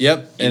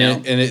 Yep. You know?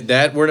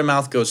 That word of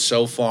mouth goes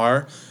so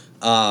far,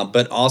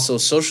 but also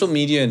social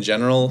media in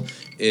general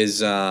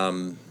is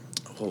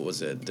what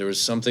was it? There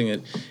was something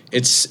that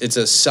it's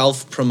a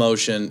self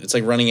promotion. It's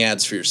like running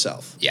ads for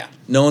yourself. Yeah.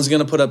 No one's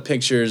gonna put up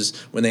pictures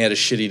when they had a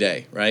shitty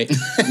day, right?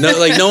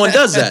 No one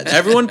does that.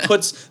 Everyone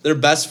puts their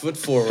best foot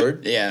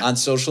forward on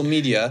social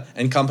media,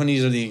 and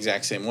companies are the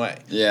exact same way.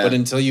 Yeah. But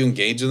until you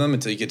engage with them,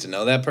 until you get to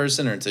know that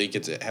person, or until you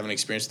get to have an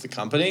experience with the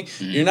company,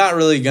 you're not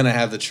really gonna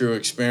have the true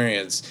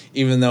experience.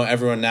 Even though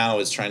everyone now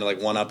is trying to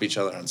like one up each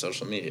other on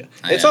social media,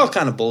 it's all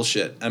kind of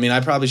bullshit. I mean,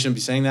 I probably shouldn't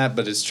be saying that,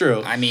 but it's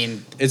true. I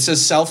mean, it's a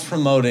self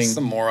promoting. It's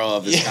the moral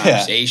of this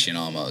conversation,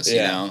 almost. You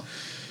know.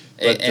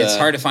 But, it's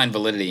hard to find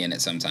validity in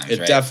it sometimes, It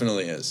right?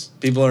 definitely is.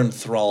 People are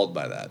enthralled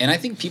by that. And I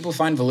think people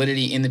find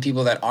validity in the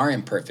people that are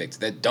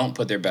imperfect, that don't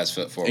put their best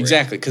foot forward.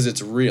 Exactly, because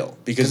it's real.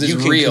 Because it's you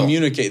can real.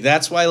 communicate.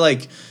 That's why,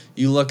 like,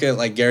 you look at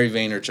like Gary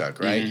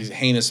Vaynerchuk, right? He's a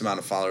heinous amount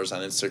of followers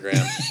on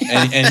Instagram,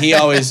 and he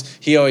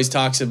always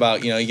talks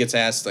about, he gets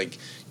asked like,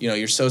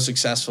 you're so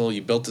successful,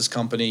 you built this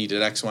company, you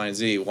did X, Y, and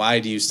Z. Why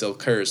do you still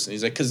curse? And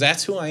he's like, because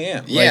that's who I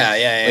am. Like,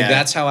 Like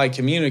that's how I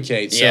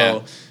communicate.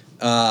 So.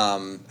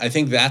 I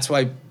think that's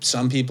why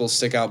some people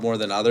stick out more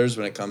than others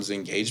when it comes to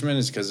engagement,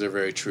 is because they're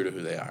very true to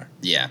who they are.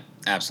 Yeah,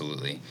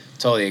 absolutely.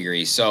 Totally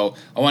agree. So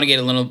I want to get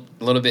a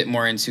little bit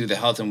more into the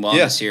health and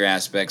wellness here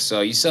aspect.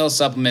 So you sell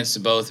supplements to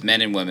both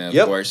men and women,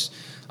 of course.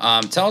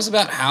 Tell us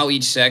about how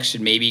each sex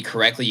should maybe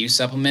correctly use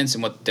supplements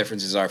and what the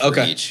differences are for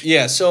each.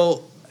 Yeah,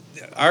 so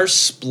our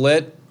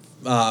split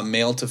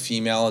male to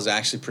female is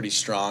actually pretty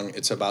strong.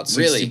 It's about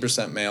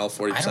 60% male, 40%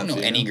 female. I don't know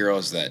any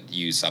girls that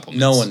use supplements.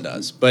 No one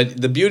does. But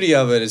the beauty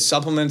of it is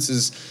supplements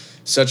is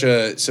such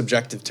a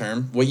subjective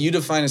term. What you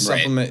define as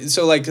supplement,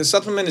 so like a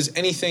supplement is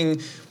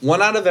anything,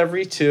 1 out of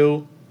every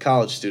 2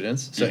 college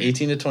students, so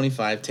 18 to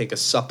 25, take a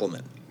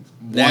supplement.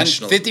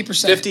 Nationally.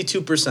 50%?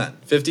 52%.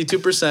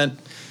 52%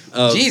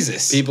 of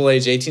people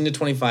age 18 to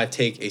 25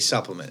 take a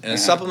supplement. And a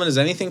supplement is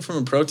anything from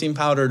a protein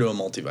powder to a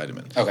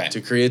multivitamin.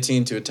 To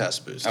creatine to a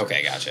test booster.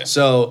 Okay, gotcha.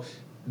 So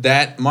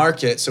that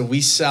market,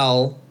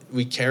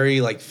 we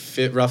carry like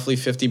roughly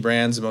 50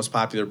 brands, the most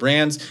popular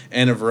brands,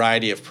 and a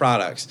variety of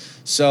products.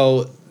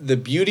 So the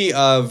beauty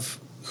of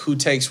who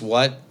takes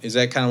what, is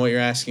that kind of what you're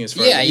asking as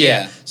far as?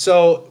 Yeah.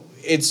 So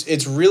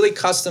it's really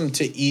custom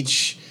to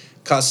each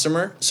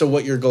customer. So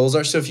what your goals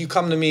are. So if you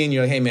come to me and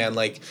you're like, hey man,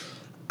 like,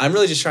 I'm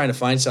really just trying to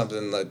find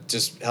something that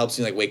just helps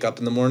me like wake up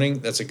in the morning,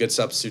 that's a good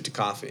substitute to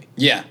coffee.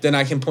 Yeah. Then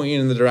I can point you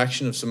in the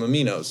direction of some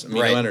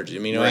amino energy,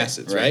 amino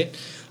acids, right?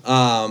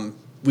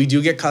 We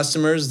do get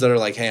customers that are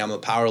like, hey, I'm a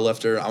power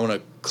lifter. I want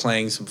to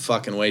clang some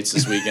fucking weights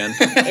this weekend.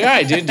 Like, all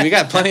right, dude, we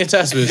got plenty of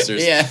test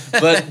boosters.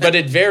 But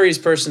it varies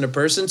person to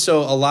person. So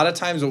a lot of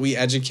times what we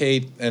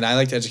educate, and I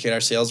like to educate our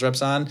sales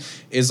reps on,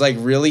 is like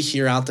really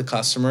hear out the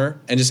customer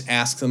and just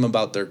ask them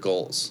about their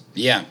goals.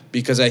 Yeah.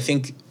 Because I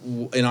think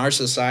in our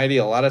society,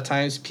 a lot of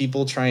times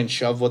people try and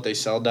shove what they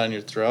sell down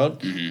your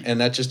throat,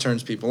 and that just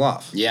turns people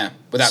off. Yeah,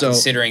 without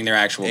considering their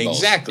actual goals.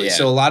 Exactly. Yeah.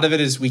 So a lot of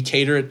it is we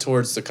cater it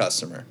towards the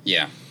customer.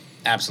 Yeah,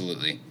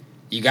 absolutely.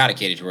 You got to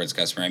cater towards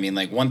customer. I mean,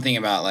 like, one thing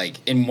about,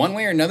 like, in one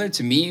way or another,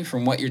 to me,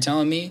 from what you're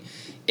telling me,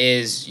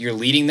 is you're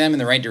leading them in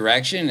the right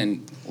direction,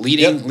 and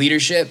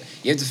leadership,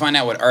 you have to find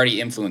out what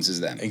already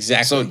influences them.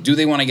 Exactly. So do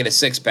they want to get a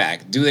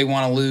six-pack? Do they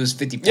want to lose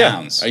 50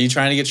 pounds? Are you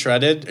trying to get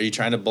shredded? Are you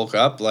trying to bulk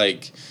up?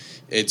 Like,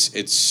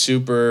 it's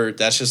super,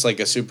 that's just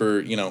like a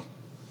super,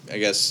 I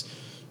guess,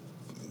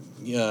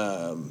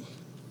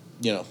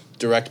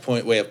 direct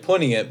way of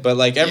putting it. But,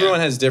 like, everyone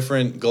has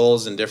different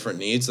goals and different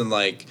needs, and,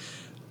 like,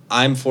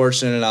 I'm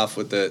fortunate enough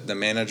with the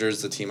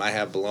managers, the team I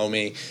have below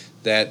me,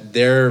 that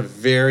they're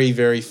very,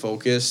 very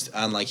focused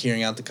on like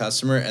hearing out the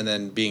customer and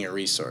then being a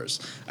resource.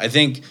 I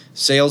think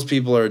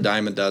salespeople are a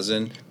dime a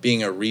dozen.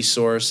 Being a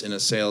resource in a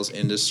sales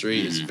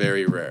industry is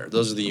very rare.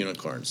 Those are the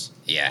unicorns.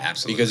 Yeah,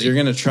 absolutely. Because you're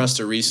going to trust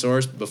a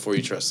resource before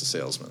you trust a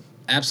salesman.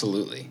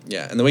 Absolutely.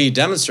 Yeah, and the way you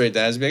demonstrate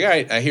that is be like, all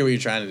right, I hear what you're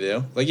trying to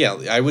do. Like, yeah,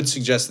 I would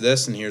suggest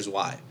this and here's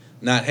why.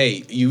 Not,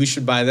 hey, you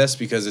should buy this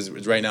because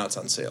right now it's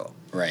on sale.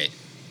 Right.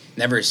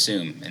 Never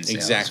assume in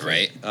sales,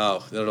 right?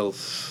 Oh,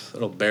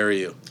 it'll bury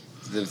you.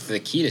 The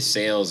key to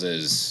sales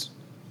is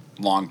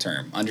long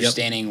term,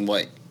 understanding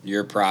what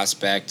your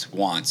prospect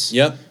wants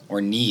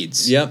or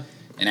needs. And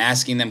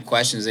asking them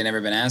questions they've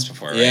never been asked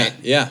before, right?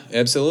 Yeah,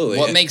 absolutely.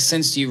 What makes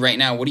sense to you right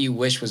now? What do you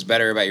wish was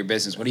better about your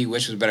business? What do you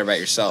wish was better about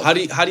yourself? How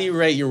do you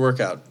rate your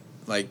workout?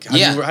 Like, how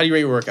do you rate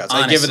your workouts?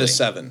 I give it a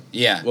 7.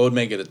 Yeah. What would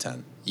make it a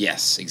 10?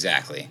 Yes,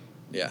 exactly.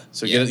 Yeah.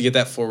 So get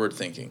that forward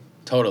thinking.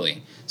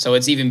 Totally. So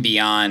it's even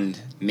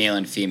beyond male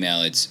and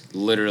female. It's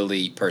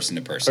literally person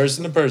to person.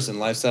 Person to person,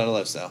 lifestyle to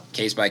lifestyle.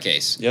 Case by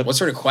case. Yep. What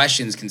sort of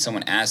questions can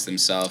someone ask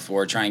themselves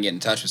or try and get in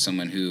touch with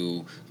someone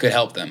who could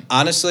help them?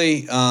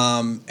 Honestly,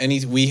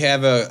 we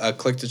have a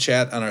click to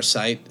chat on our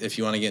site if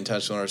you want to get in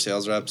touch with one of our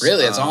sales reps.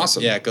 Really? That's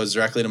awesome. Yeah, it goes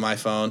directly to my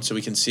phone so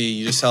we can see.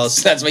 You just tell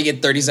us. That's why you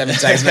get 37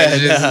 text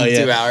messages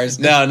in 2 hours.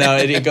 No,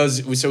 it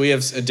goes. So we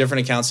have a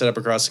different account set up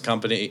across the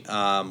company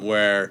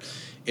where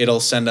it'll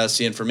send us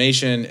the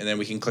information, and then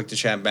we can click the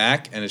chat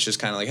back, and it's just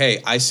kind of like,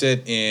 hey, I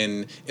sit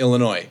in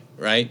Illinois,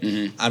 right?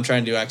 I'm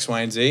trying to do X,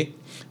 Y, and Z.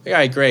 All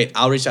right, great.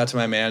 I'll reach out to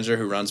my manager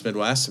who runs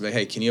Midwest and be like,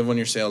 hey, can you have one of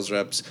your sales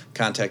reps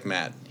contact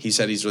Matt? He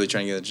said he's really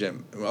trying to get to the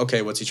gym.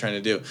 Okay, what's he trying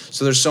to do?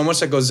 So there's so much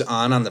that goes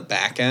on the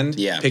back end,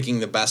 picking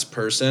the best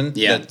person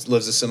that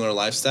lives a similar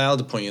lifestyle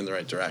to point you in the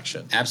right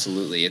direction.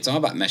 Absolutely. It's all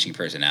about meshing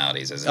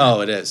personalities, isn't it?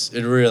 Oh, it is.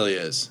 It really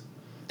is.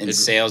 In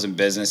sales and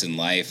business and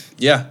life.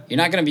 Yeah. You're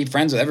not going to be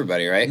friends with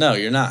everybody, right? No,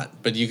 you're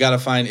not. But you got to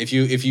find, if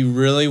you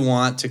really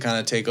want to kind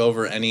of take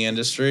over any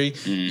industry,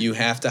 you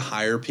have to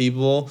hire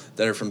people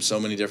that are from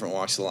so many different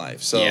walks of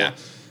life. So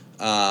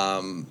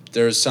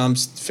there's some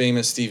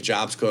famous Steve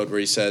Jobs quote where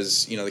he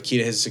says, the key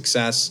to his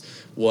success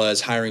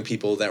was hiring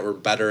people that were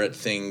better at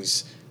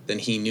things than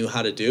he knew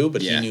how to do,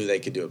 but he knew they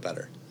could do it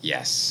better.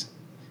 Yes.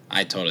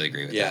 I totally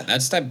agree with that.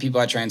 That's the type of people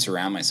I try and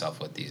surround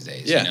myself with these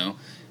days,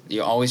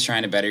 You're always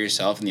trying to better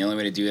yourself, and the only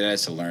way to do that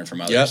is to learn from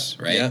others,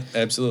 right? Yeah,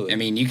 absolutely. I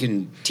mean, you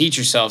can teach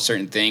yourself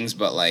certain things,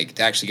 but,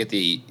 to actually get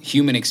the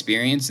human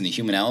experience and the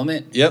human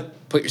element,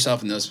 put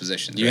yourself in those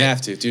positions. You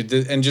have to, dude.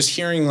 And just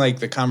hearing,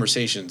 the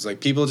conversations,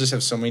 people just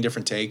have so many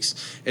different takes.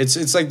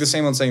 It's like the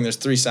same old saying, there's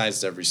 3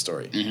 sides to every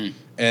story.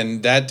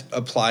 And that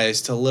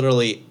applies to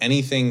literally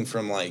anything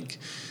from,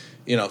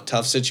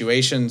 tough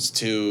situations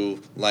to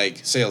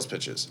sales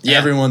pitches. Yeah.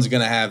 Everyone's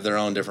going to have their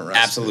own different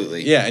recipe.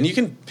 Absolutely. Yeah, and you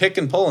can pick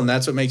and pull, and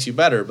that's what makes you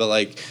better.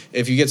 But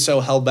if you get so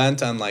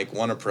hell-bent on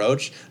one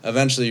approach,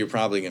 eventually you're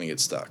probably going to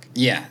get stuck.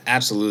 Yeah,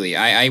 absolutely.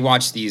 I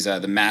watch these,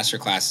 the master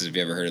classes. Have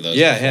you ever heard of those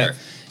before? Yeah.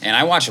 And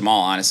I watch them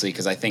all, honestly,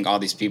 because I think all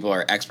these people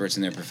are experts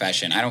in their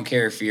profession. I don't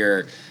care if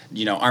you're,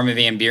 Armin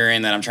van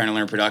Buren that I'm trying to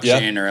learn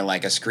production or a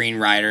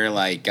screenwriter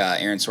like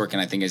Aaron Sorkin,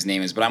 I think his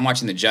name is. But I'm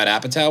watching the Judd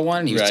Apatow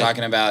one. He was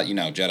talking about,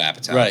 Judd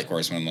Apatow, of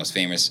course, one of the most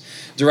famous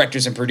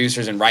directors and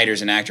producers and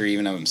writers and actor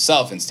even of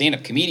himself and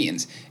stand-up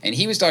comedians. And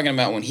he was talking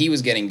about when he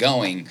was getting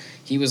going,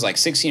 he was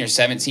 16 or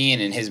 17,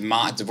 and his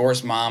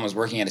divorced mom was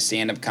working at a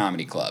stand-up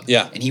comedy club.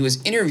 Yeah. And he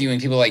was interviewing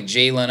people like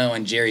Jay Leno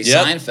and Jerry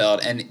Seinfeld,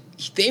 and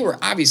they were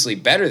obviously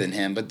better than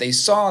him, but they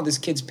saw this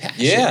kid's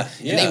passion,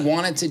 and they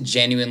wanted to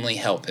genuinely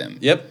help him.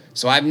 Yep.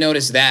 So I've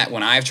noticed that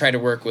when I've tried to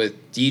work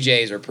with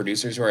DJs or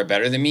producers who are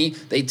better than me,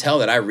 they tell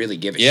that I really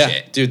give a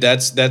shit. Dude,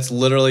 that's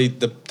literally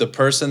the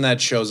person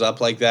that shows up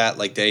like that,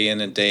 day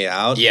in and day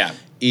out. Yeah.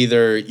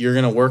 Either you're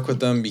going to work with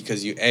them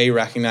because you, A,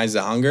 recognize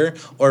the hunger,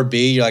 or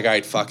B, you're like, all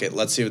right, fuck it.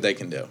 Let's see what they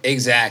can do.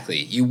 Exactly.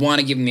 You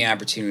want to give them the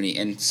opportunity.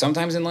 And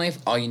sometimes in life,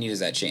 all you need is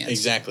that chance.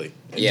 Exactly.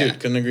 Yeah. Dude,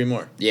 couldn't agree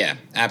more. Yeah,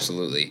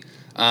 absolutely.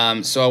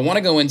 So I want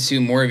to go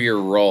into more of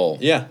your role.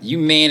 Yeah. You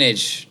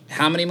manage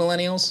how many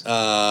millennials?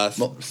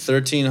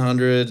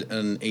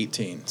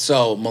 1,318.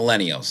 So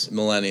millennials.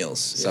 Millennials.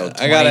 So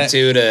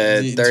 22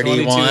 to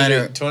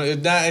 31?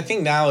 20, I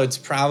think now it's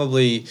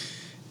probably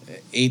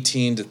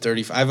 18 to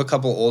 35. I have a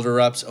couple older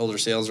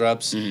sales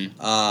reps,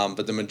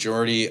 but the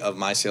majority of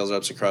my sales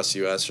reps across the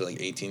U.S. are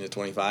 18 to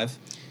 25.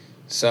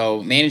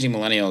 So managing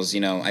millennials,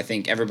 I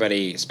think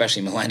everybody,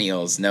 especially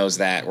millennials, knows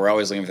that we're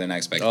always looking for the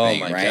next big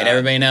thing, right? God.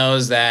 Everybody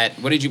knows that.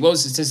 What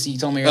was the statistic you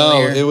told me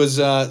earlier? Oh, it was,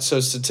 so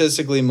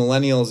statistically,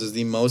 millennials is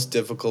the most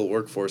difficult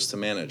workforce to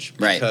manage.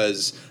 Right.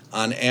 Because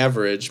on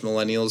average,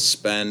 millennials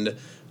spend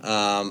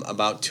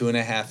about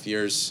 2.5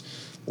 years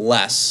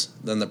less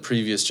than the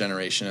previous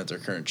generation at their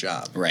current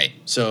job. Right.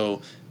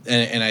 So,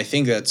 and I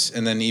think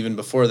and then even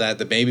before that,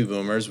 the baby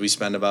boomers, we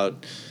spend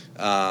about,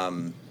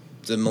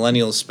 the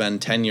millennials spend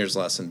 10 years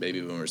less than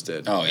baby boomers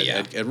did. Oh,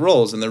 yeah. It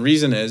rolls. And the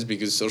reason is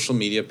because social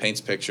media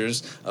paints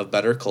pictures of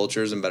better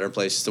cultures and better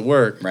places to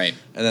work. Right.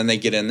 And then they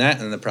get in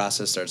that, and the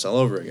process starts all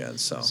over again.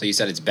 So you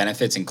said it's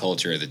benefits and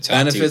culture are the top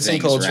benefits two things,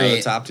 and culture right? are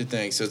the top 2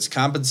 things. So it's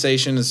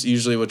compensation is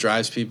usually what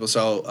drives people.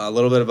 So a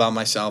little bit about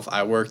myself.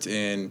 I worked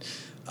in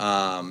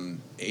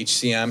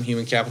HCM,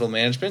 human capital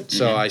management.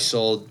 So I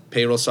sold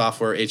payroll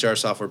software, HR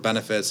software,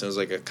 benefits. And it was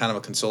a kind of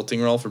a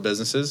consulting role for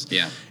businesses.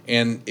 Yeah.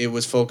 And it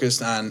was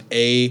focused on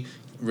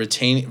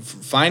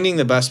finding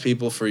the best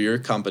people for your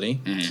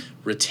company,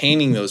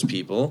 retaining those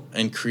people,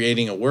 and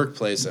creating a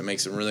workplace that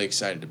makes them really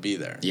excited to be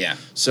there. Yeah.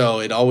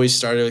 So it always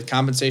started with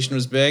compensation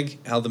was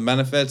big, held the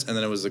benefits, and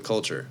then it was the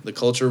culture. The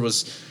culture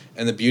was,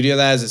 and the beauty of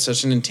that is it's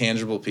such an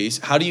intangible piece.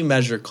 How do you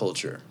measure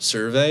culture?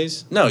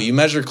 Surveys? No, you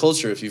measure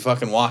culture if you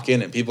fucking walk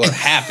in and people are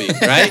happy,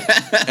 right?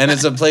 And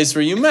it's a place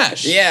where you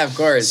mesh. Yeah, of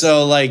course.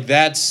 So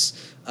that's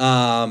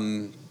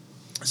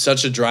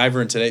such a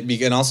driver in today,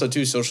 and also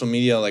too, social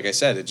media, like I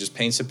said, it just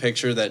paints a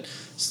picture that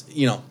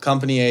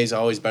company A is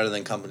always better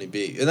than company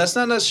B, and that's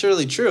not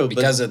necessarily true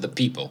because of the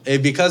people.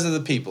 Because of the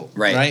people,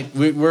 right?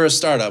 We're a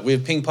startup. We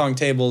have ping pong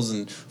tables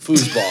and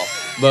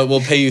foosball, but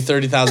we'll pay you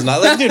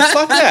 $30,000. Dude,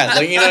 fuck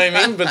that. You know what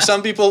I mean? But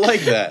some people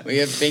like that. We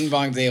have ping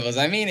pong tables.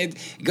 I mean, it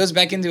goes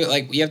back into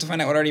it. You have to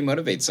find out what already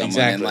motivates someone.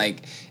 Exactly.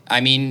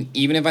 And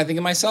even if I think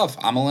of myself,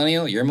 I'm a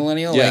millennial, you're a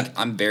millennial,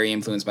 I'm very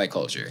influenced by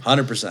culture.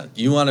 100%.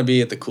 You want to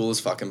be at the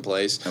coolest fucking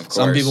place. Of course.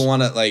 Some people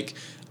want to,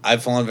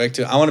 I've fallen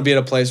victim. I want to be at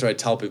a place where I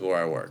tell people where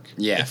I work.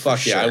 Yeah, Like, fuck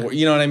for yeah. sure.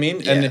 You know what I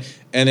mean? Yeah.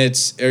 And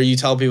it's, or you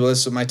tell people this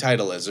is what my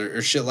title is,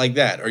 or shit like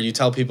that. Or you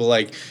tell people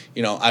like,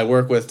 you know, I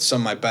work with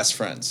some of my best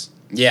friends.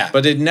 Yeah.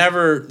 But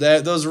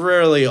those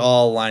rarely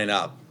all line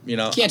up. You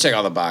know, You can't check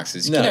all the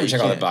boxes. You No, can never you check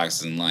all the can't.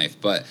 boxes in life.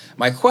 But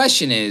my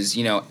question is,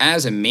 you know,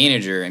 as a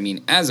manager, I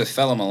mean, as a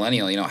fellow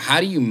millennial, you know, how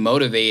do you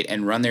motivate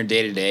and run their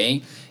day to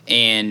day?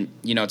 And,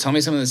 you know, tell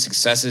me some of the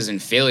successes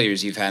and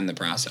failures you've had in the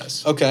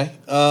process. Okay.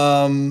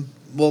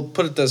 We'll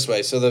put it this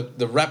way. So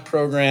the rep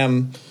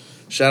program,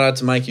 shout out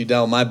to Mike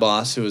Udell, my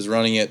boss, who was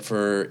running it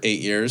for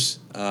 8 years.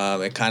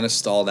 It kind of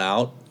stalled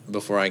out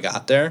before I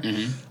got there.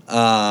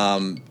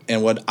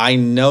 And what I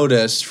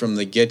noticed from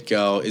the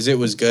get-go is it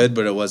was good,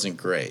 but it wasn't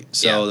great.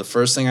 So the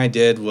first thing I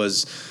did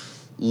was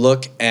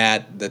look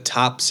at the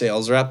top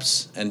sales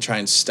reps and try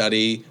and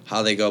study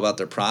how they go about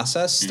their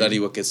process, study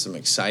what gets them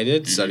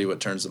excited, study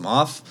what turns them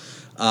off,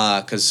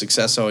 because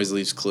success always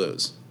leaves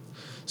clues.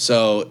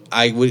 So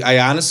I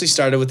honestly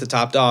started with the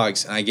top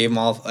dogs, and I gave them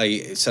all.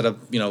 I set up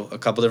a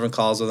couple different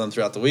calls with them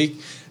throughout the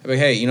week. I'd be like,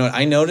 hey, you know what?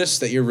 I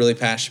noticed that you're really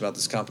passionate about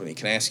this company.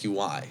 Can I ask you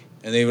why?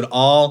 And they would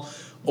all,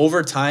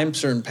 over time,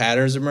 certain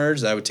patterns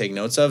emerge that I would take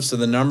notes of. So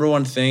the number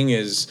one thing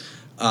is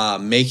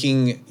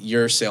making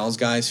your sales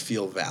guys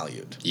feel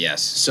valued.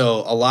 Yes.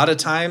 So a lot of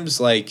times,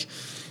 like,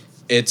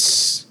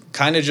 it's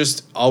kind of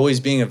just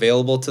always being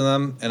available to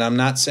them. And I'm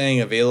not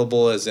saying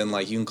available as in,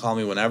 like, you can call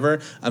me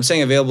whenever. I'm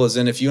saying available as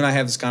in, if you and I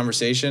have this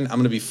conversation, I'm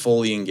going to be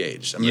fully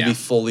engaged. I'm going to be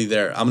fully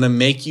there. I'm going to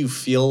make you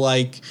feel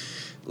like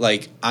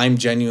I'm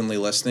genuinely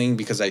listening,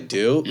 because I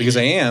do, because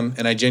I am,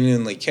 and I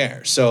genuinely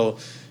care. So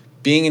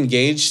being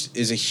engaged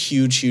is a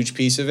huge, huge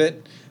piece of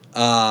it.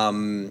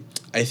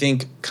 I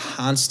think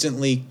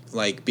constantly,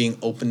 like, being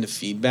open to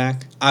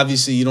feedback.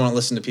 Obviously, you don't want to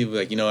listen to people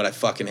like, you know what, I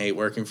fucking hate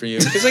working for you.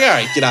 Because, like, all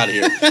right, get out of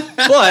here.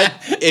 But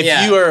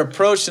if you are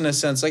approached in a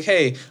sense like,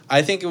 hey,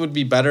 I think it would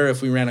be better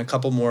if we ran a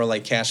couple more,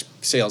 like, cash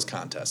sales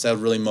contests. That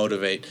would really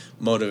motivate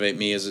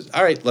me as,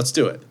 all right, let's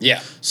do it.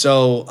 Yeah.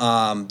 So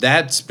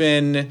that's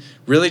been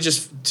really,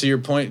 just to your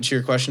point, to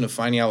your question of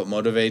finding out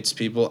what motivates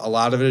people, a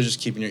lot of it is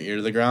just keeping your ear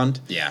to the ground.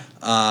 Yeah.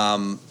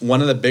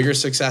 One of the bigger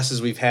successes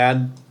we've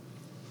had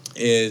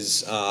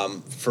is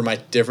for my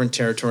different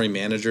territory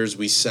managers,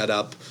 we set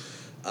up,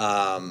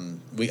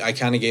 I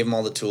kind of gave them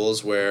all the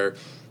tools where,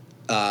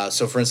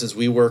 so for instance,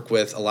 we work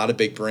with a lot of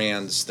big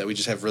brands that we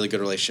just have really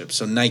good relationships.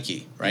 So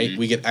Nike, right?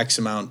 We get X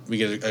amount, we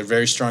get a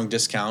very strong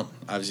discount.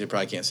 Obviously, I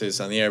probably can't say this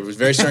on the air, but it's a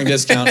very strong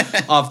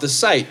discount off the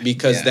site,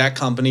 because that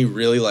company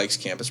really likes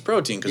Campus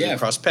Protein, because we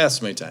crossed paths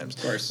so many times.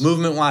 Of course.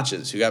 Movement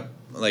watches, who got,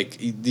 like,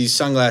 these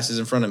sunglasses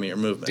in front of me are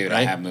Movement. Dude, right?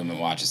 I have Movement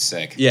Watch. It's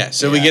sick. Yeah,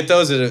 so we get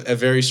those at a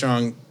very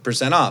strong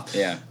 % off.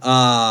 Yeah.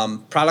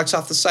 Products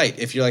off the site.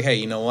 If you're like, hey,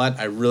 you know what?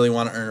 I really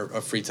want to earn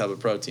a free tub of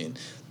protein,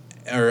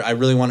 or I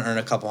really want to earn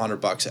a couple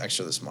 $100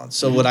 extra this month.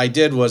 So what I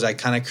did was I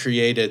kind of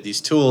created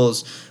these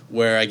tools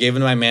where I gave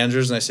them to my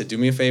managers, and I said, do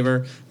me a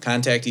favor,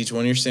 contact each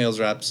one of your sales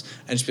reps,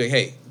 and just be like,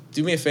 hey,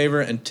 do me a favor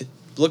and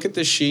look at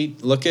this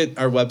sheet, look at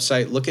our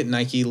website, look at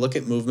Nike, look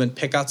at Movement,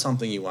 pick out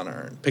something you want to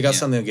earn. Pick out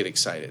something that'll get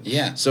excited.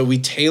 Yeah. So we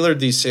tailored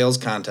these sales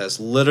contests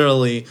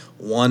literally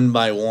one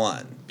by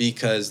one,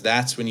 because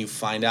that's when you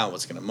find out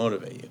what's going to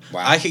motivate you.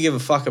 Wow. I could give a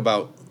fuck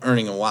about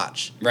earning a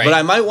watch. Right. But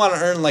I might want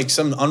to earn, like,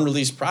 some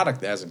unreleased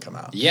product that hasn't come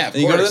out. Yeah, of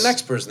Then you go to course. the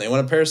next person. They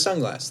want a pair of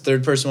sunglasses.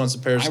 Third person wants a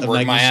pair of I Nike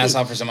worked my ass shoes.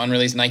 off for some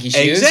unreleased Nike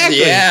shoes. Exactly.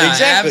 Yeah,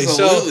 exactly.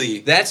 absolutely.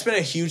 So that's been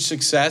a huge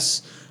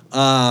success.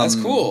 That's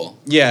cool.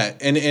 Yeah,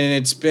 and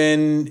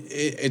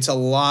it's a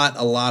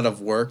lot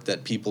of work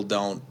that people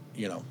don't,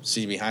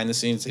 see behind the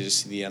scenes. They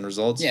just see the end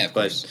results. Yeah, of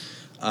course.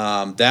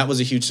 But that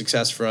was a huge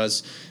success for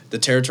us. The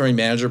territory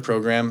manager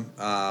program,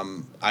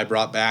 I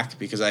brought back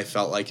because I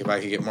felt like if I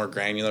could get more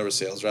granular with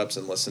sales reps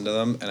and listen to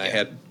them, and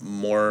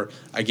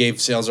I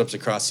gave sales reps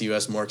across the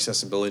U.S. more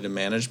accessibility to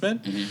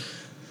management.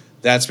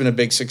 That's been a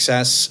big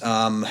success.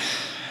 I'm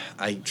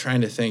trying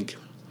to think.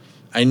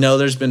 I know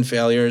there's been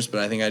failures,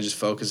 but I think I just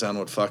focus on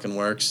what fucking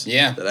works.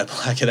 Yeah. That I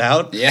black it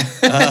out. Yeah.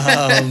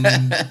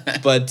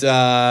 But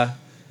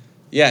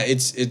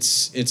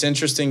it's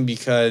interesting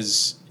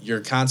because you're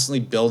constantly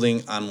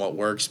building on what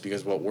works,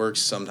 because what works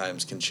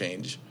sometimes can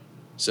change.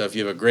 So if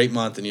you have a great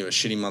month and you have a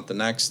shitty month the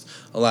next,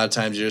 a lot of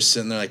times you're just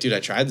sitting there like, dude, I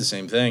tried the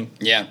same thing.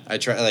 Yeah.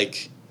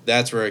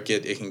 That's where it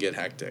can get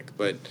hectic.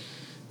 But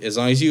as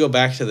long as you go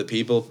back to the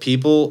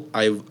people,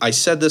 I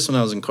said this when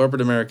I was in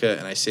corporate America,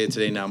 and I say it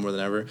today now more than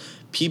ever.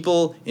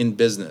 People in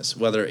business,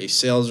 whether a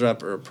sales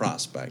rep or a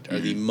prospect, are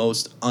the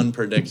most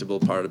unpredictable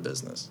part of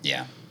business.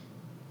 Yeah.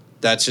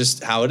 That's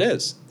just how it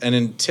is. And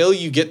until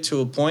you get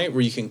to a point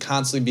where you can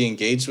constantly be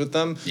engaged with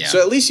them, Yeah.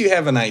 so at least you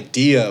have an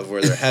idea of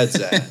where their head's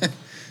at,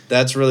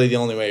 that's really the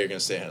only way you're going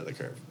to stay ahead of the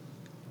curve.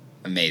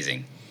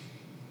 Amazing.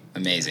 I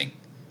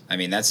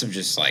mean, that's some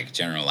just, like,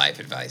 general life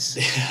advice.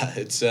 Yeah,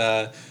 it's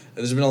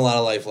There's been a lot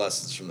of life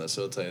lessons from this,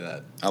 so I'll tell you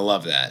that. I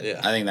love that. Yeah.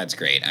 I think that's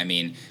great. I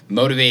mean,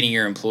 motivating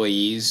your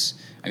employees.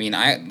 I mean,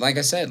 like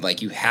I said,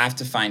 like you have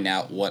to find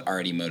out what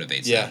already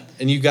motivates them.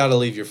 And you got to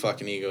leave your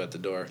fucking ego at the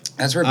door.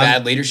 That's where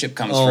bad leadership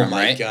comes from, right?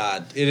 Oh my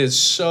God. It is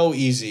so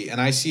easy. And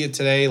I see it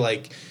today.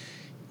 Like,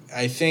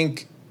 I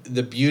think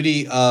the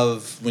beauty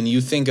of when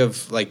you think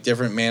of like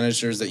different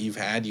managers that you've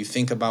had, you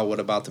think about what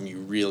about them you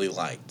really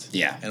liked.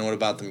 Yeah. And what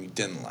about them you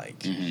didn't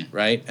like.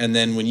 Right? And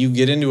then when you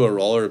get into a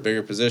role or a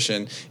bigger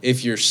position,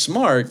 if you're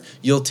smart,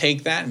 you'll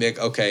take that and be like,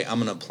 okay, I'm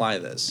going to apply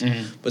this.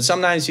 But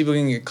sometimes people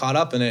can get caught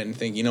up in it and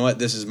think, you know what,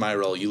 this is my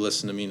role. You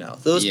listen to me now.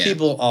 Those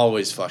people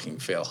always fucking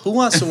fail. Who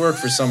wants to work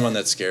for someone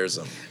that scares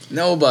them?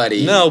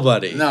 Nobody.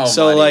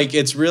 So like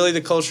it's really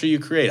the culture you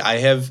create.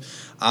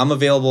 I'm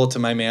available to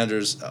my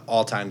managers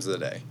all times of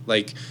the day.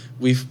 Like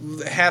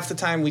half the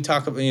time we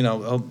talk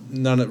about,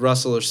 none of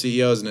Russell or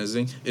CEOs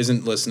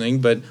isn't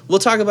listening, but we'll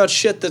talk about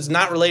shit that's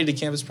not related to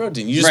Campus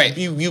Protein. You just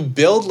you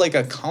build like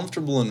a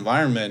comfortable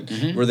environment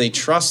where they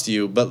trust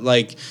you. But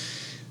like,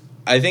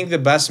 I think the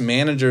best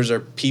managers are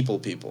people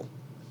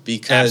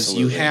because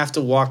you have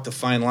to walk the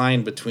fine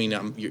line between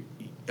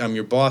I'm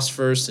your boss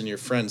first and your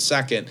friend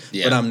second,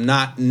 but I'm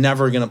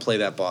never gonna play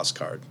that boss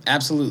card.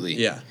 Absolutely.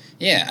 Yeah.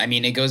 Yeah, I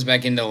mean, it goes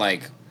back into,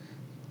 like,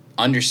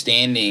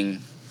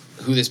 understanding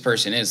who this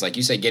person is. Like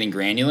you said, getting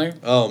granular.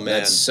 Oh, man.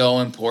 That's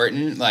so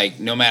important, like,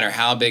 no matter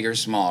how big or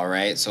small,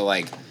 right? So,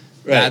 like,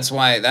 that's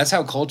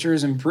how culture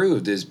is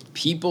improved, is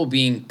people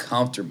being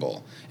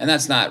comfortable. And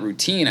that's not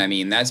routine. I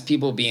mean, that's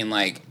people being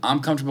like,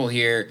 I'm comfortable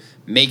here,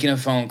 making a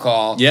phone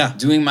call,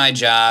 doing my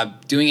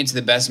job, doing it to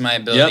the best of my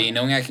ability,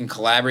 knowing I can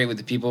collaborate with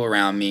the people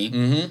around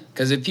me.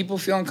 Because if people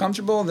feel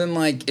uncomfortable, then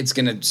like it's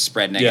going to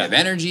spread negative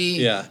energy.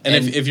 Yeah, and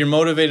if you're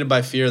motivated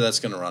by fear, that's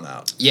going to run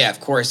out. Yeah,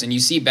 of course. And you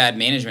see bad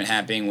management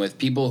happening with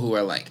people who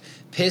are like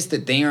pissed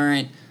that they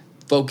aren't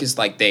focused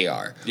like they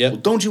are. Well,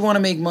 don't you want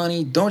to make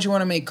money? Don't you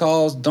want to make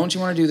calls? Don't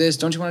you want to do this?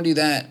 Don't you want to do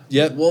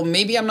that? Well,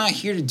 maybe I'm not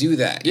here to do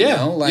that. You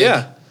know?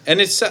 Like, and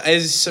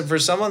it's for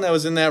someone that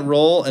was in that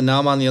role and now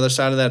I'm on the other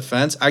side of that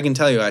fence, I can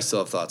tell you I still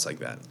have thoughts like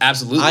that.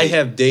 Absolutely. I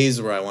have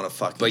days where I want to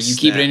fucking But you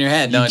keep it in your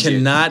head, don't you? You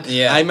cannot.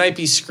 I might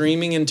be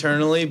screaming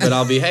internally, but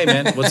I'll be, hey,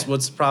 man, what's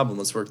the problem?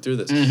 Let's work through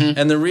this.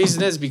 And the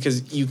reason is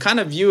because you kind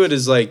of view it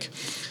as like,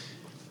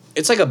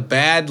 it's like a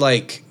bad,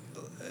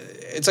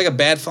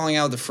 falling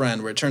out with a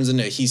friend where it turns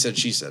into a he said,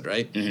 she said,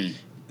 right?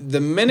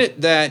 The minute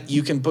that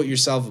you can put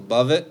yourself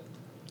above it,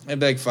 I'd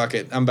be like, fuck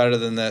it, I'm better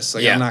than this.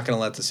 Like, I'm not going to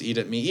let this eat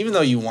at me. Even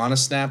though you want to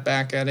snap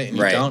back at it and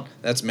you don't,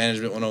 that's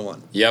management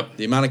 101.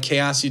 The amount of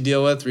chaos you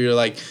deal with where you're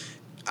like,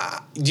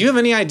 do you have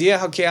any idea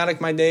how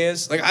chaotic my day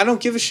is? Like, I don't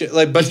give a shit.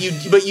 Like, but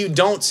you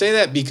don't say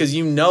that because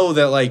you know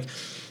that, like,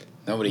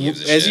 nobody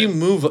gives a as shit.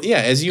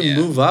 You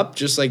move up,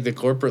 just like the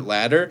corporate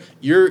ladder,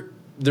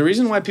 the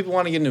reason why people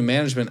want to get into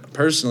management,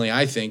 personally,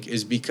 I think,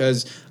 is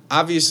because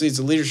obviously it's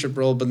a leadership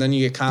role, but then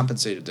you get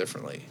compensated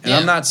differently. And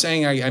I'm not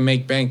saying I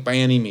make bank by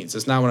any means.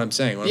 That's not what I'm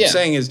saying. What I'm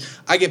saying is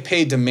I get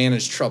paid to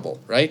manage trouble,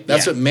 right?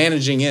 That's what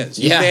managing is.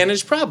 You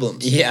manage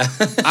problems.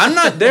 I'm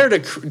not there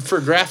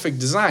for graphic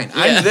design.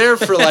 I'm there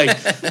for, like,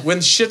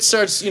 when shit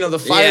starts, the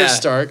fires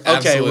start. Okay,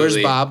 absolutely.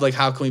 Where's Bob? Like,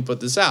 how can we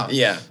put this out?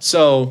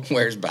 So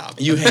where's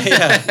Bob? You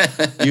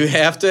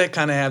have to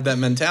kind of have that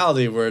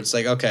mentality where it's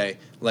like, okay,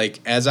 like,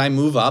 as I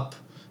move up,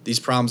 these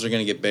problems are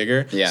going to get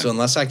bigger. So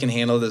unless I can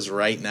handle this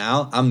right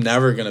now, I'm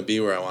never going to be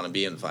where I want to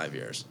be in 5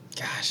 years.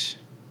 Gosh,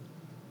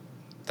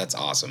 that's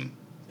awesome.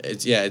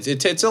 It's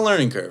a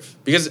learning curve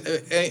because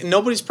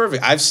nobody's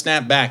perfect. I've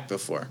snapped back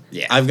before.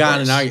 I've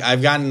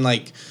gotten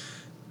like,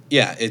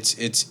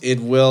 it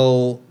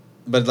will,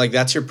 but like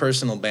that's your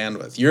personal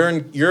bandwidth.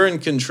 You're in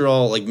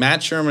control. Like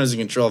Matt Sherman is in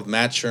control of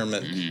Matt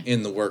Sherman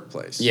in the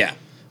workplace.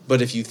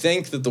 But if you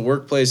think that the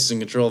workplace is in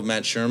control of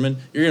Matt Sherman,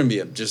 you're going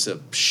to be just a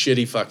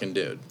shitty fucking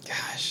dude.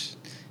 Gosh.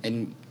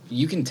 And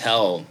you can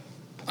tell,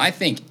 I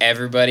think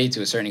everybody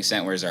to a certain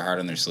extent wears their heart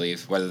on their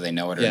sleeve, whether they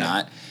know it or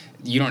not.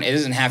 It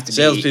doesn't have to be.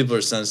 Salespeople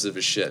are sensitive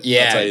as shit.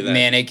 I'll tell you that.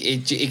 Man,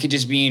 it could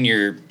just be in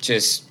your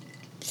just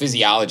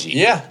physiology.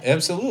 Yeah,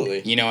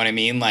 absolutely. You know what I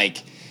mean?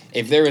 Like,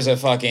 if there was a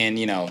fucking,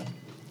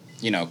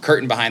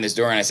 curtain behind this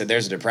door and I said,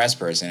 there's a depressed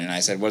person, and I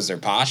said, what's their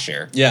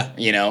posture? You're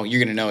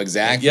going to know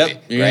exactly.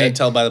 You're going to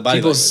tell by the body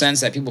People language.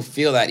 sense that. People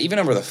feel that. Even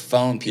over the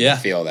phone, people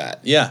feel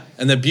that.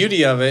 And the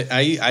beauty of it,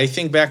 I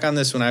think back on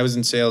this when I was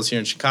in sales here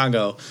in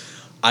Chicago,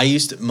 I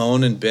used to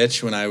moan and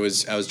bitch when I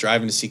was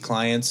driving to see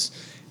clients,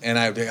 and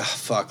I'd be like, oh,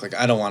 fuck, like,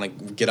 I don't want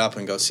to get up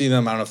and go see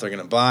them. I don't know if they're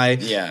going to buy.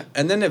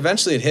 And then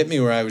eventually it hit me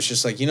where I was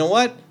just like, you know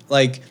what?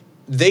 Like,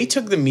 they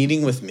took the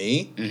meeting with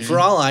me. For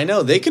all I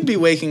know, they could be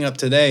waking up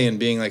today and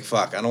being like,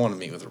 "Fuck, I don't want to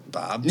meet with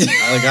Bob."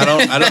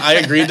 I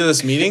agreed to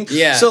this meeting.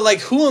 So like,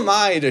 who am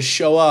I to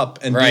show up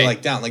and be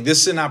like down? Like,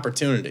 this is an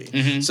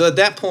opportunity. So at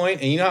that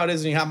point, and you know how it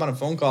is when you hop on a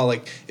phone call.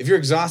 Like, if you're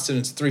exhausted,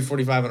 and it's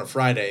 3:45 on a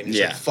Friday, and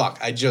you're like, "Fuck,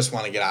 I just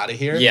want to get out of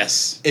here."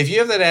 If you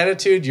have that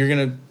attitude,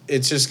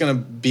 it's just gonna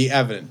be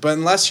evident. But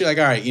unless you're like,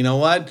 all right, you know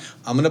what?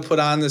 I'm gonna put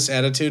on this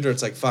attitude where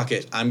it's like, fuck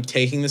it, I'm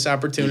taking this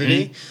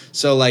opportunity.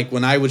 So like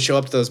when I would show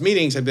up to those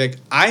meetings, I'd be like,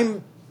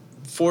 I'm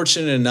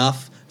fortunate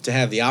enough to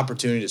have the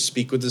opportunity to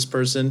speak with this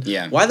person,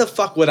 Yeah. why the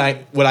fuck would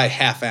I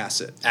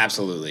half-ass it?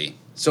 Absolutely.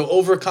 So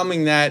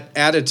overcoming that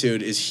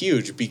attitude is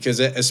huge because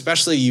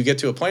especially you get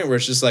to a point where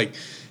it's just like,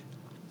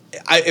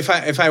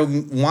 if I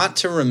want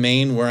to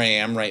remain where I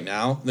am right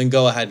now, then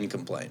go ahead and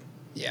complain.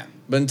 Yeah.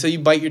 But until you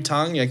bite your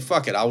tongue, you're like,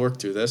 fuck it, I'll work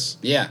through this.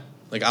 Yeah.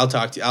 Like, I'll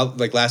talk to you.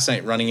 Like, last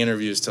night, running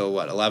interviews till,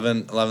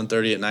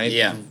 11:30 at night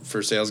Yeah.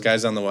 for sales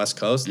guys on the West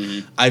Coast.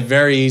 Mhm. I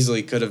very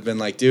easily could have been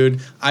like,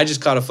 dude, I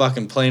just caught a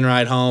fucking plane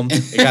ride home.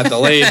 It got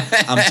delayed.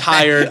 I'm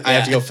tired. I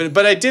have to go fit.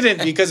 But I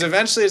didn't because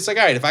eventually it's like,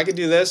 all right, if I could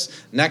do this,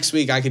 next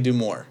week I could do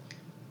more.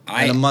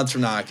 And a month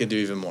from now, I could do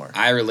even more.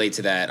 I relate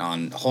to that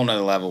on a whole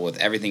nother level with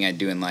everything I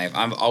do in life.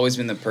 I've always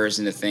been the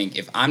person to think,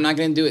 if I'm not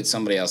going to do it,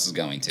 somebody else is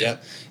going to.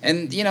 Yep.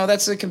 And,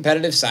 that's a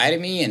competitive side of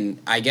me. And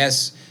I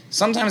guess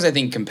sometimes I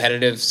think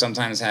competitive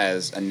sometimes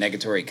has a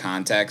negatory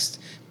context.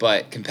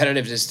 But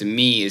competitive just to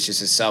me is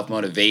just a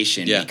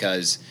self-motivation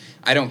because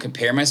I don't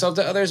compare myself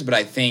to others, but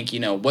I think,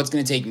 what's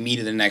going to take me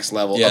to the next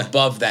level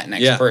above that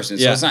next person.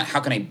 So it's not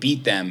how can I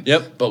beat them,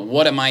 but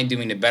what am I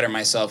doing to better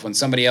myself when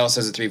somebody else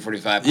has a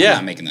 345, I'm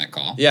not making that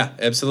call. Yeah,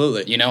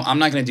 absolutely. I'm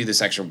not going to do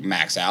this extra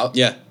max out.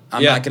 Yeah.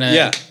 I'm not going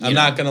to. I'm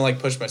not going to, like,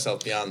 push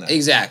myself beyond that.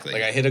 Exactly.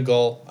 Like, I hit a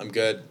goal, I'm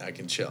good, I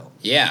can chill.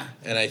 Yeah.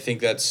 And I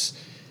think that's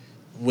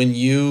when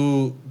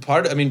you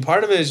part of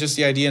it is just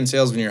the idea in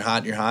sales when you're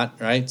hot,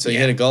 right? So you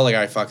hit a goal, like,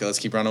 all right, fuck it, let's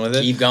keep running with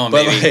it. Keep going,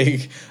 but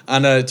baby.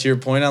 Like to your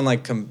point on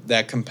like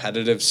that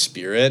competitive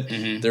spirit,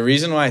 the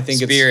reason why I think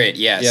yes, the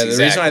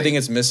exactly. reason why I think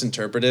it's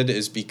misinterpreted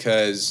is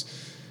because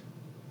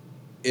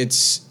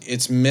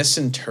it's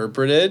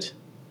misinterpreted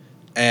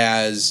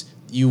as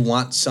you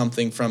want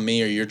something from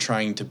me or you're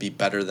trying to be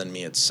better than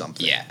me at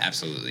something. Yeah,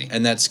 absolutely.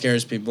 And that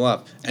scares people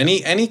up.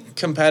 Any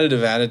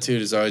competitive attitude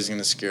is always going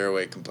to scare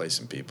away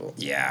complacent people.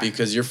 Yeah.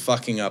 Because you're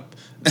fucking up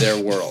their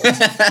world.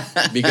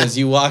 Because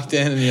you walked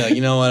in and you're like,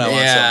 you know what, I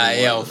want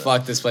something more than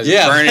fuck this place.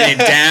 Yeah. Burning it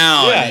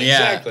down. Yeah,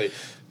 exactly.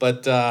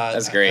 But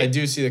that's great. I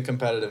do see the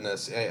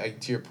competitiveness.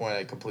 To your point,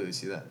 I completely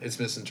see that. It's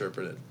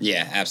misinterpreted.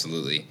 Yeah,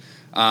 absolutely.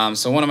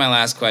 So one of my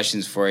last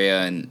questions for you,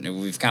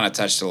 and we've kind of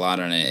touched a lot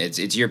on it.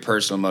 It's your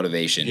personal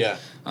motivation. Yeah.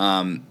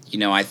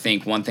 I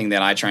think one thing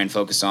that I try and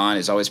focus on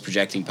is always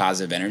projecting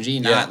positive energy,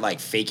 not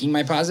like faking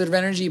my positive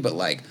energy, but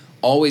like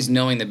always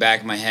knowing the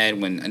back of my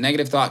head when a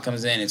negative thought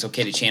comes in, it's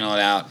okay to channel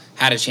it out,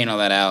 how to channel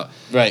that out.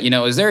 Right.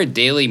 Is there a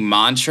daily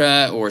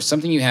mantra or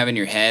something you have in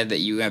your head that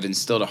you have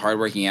instilled a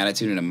hardworking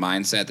attitude and a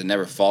mindset that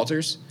never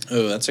falters?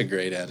 Oh, that's a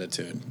great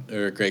attitude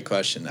or a great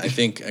question. I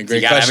think a great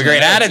you gotta question. have a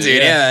great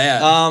attitude.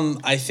 Yeah.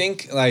 I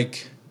think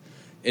like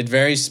it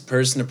varies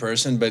person to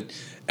person, but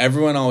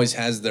everyone always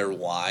has their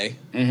why,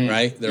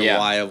 right? Their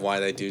why of why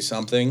they do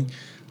something.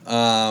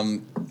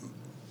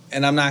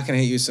 And I'm not gonna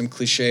hit you some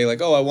cliche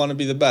like, oh, I want to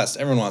be the best.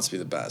 Everyone wants to be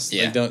the best.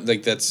 Yeah.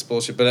 That's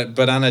bullshit.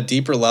 But on a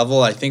deeper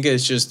level, I think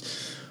it's just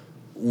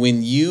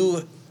when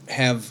you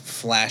have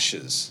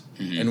flashes.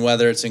 And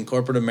whether it's in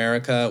corporate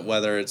America,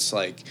 whether it's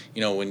like,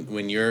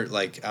 when you're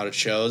like out at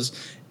shows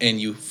and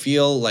you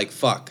feel like,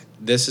 fuck,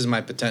 this is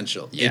my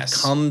potential. Yes.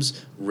 It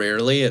comes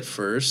rarely at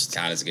first.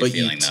 God, it's a good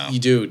feeling,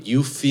 though.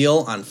 You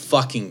feel on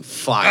fucking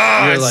fire.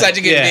 Oh, You're it's such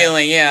a good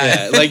feeling,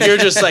 yeah. Like, you're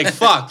just like,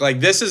 fuck, like,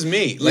 this is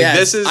me. Like,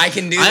 Yes, I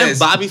can do I this.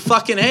 am Bobby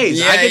fucking Hayes.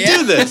 Yeah, I can yeah.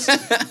 do this.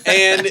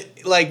 And,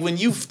 like, when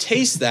you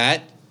taste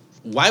that,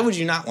 why would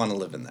you not want to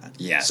live in that?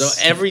 Yes. So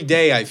every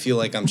day I feel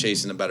like I'm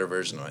chasing a better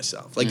version of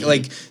myself. Like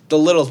the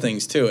little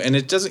things too. And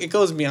it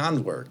goes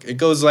beyond work. It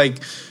goes like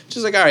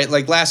just like, all right,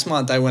 like last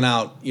month I went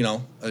out,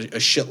 a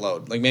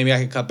shitload. Like maybe I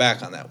could cut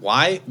back on that.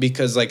 Why?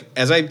 Because like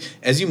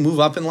as you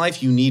move up in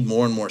life, you need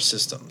more and more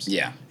systems.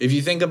 Yeah. If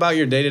you think about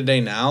your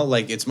day-to-day now,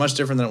 like it's much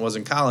different than it was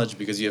in college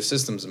because you have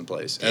systems in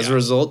place. As Yeah. a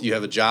result, you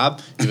have a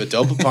job, you have a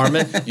dope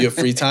apartment, you have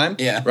free time.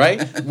 Yeah.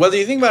 Right? Whether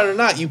you think about it or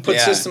not, you put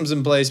Yeah. systems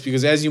in place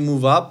because as you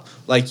move up,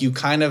 like you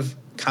kind of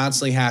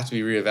constantly have to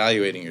be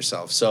reevaluating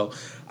yourself. So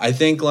I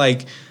think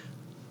like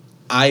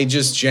I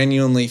just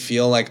genuinely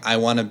feel like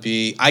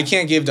I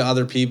can't give to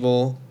other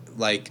people,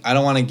 like I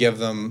don't want to give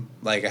them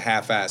like a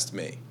half-assed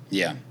me.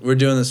 Yeah. We're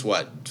doing this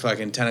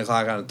fucking 10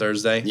 o'clock on a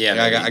Thursday. Yeah,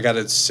 Like, baby. I got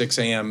a 6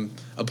 a.m.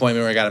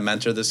 appointment where I got to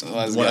mentor this.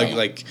 Let's one- go.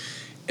 Like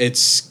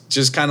it's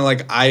just kind of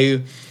like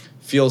I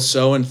feel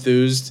so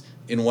enthused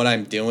in what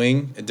I'm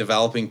doing,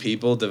 developing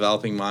people,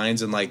 developing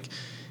minds, and like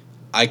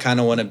I kind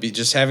of want to be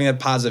just having a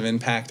positive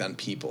impact on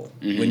people.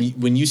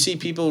 When you see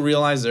people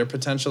realize their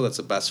potential, that's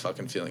the best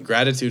fucking feeling.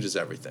 Gratitude is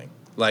everything.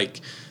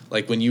 Like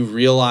when you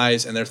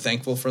realize and they're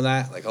thankful for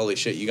that, like holy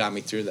shit, you got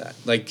me through that.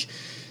 Like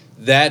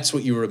that's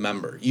what you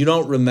remember. You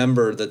don't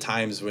remember the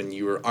times when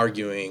you were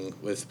arguing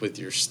with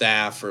your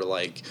staff or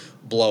like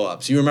blow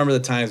ups. You remember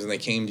the times when they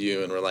came to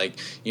you and were like,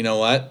 you know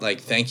what?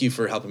 Like, thank you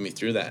for helping me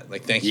through that.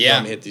 Like, thank you for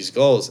helping me hit these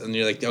goals. And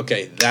you're like,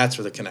 okay, that's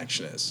where the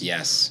connection is.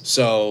 Yes.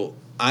 So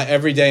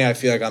every day I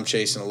feel like I'm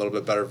chasing a little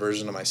bit better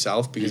version of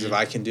myself because if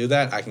I can do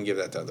that, I can give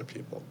that to other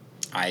people.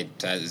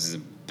 That is the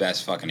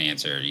best fucking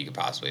answer you could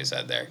possibly have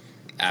said there.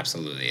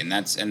 Absolutely. And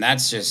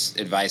that's just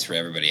advice for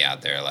everybody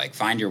out there. Like,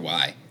 find your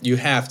why. You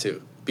have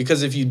to.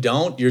 Because if you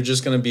don't, you're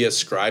just going to be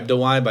ascribed to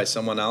why by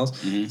someone else.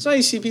 That's why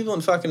you see people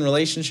in fucking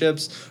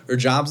relationships or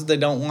jobs that they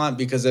don't want,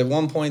 because at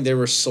one point they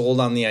were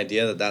sold on the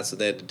idea that that's what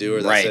they had to do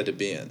or that's what they had to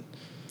be in.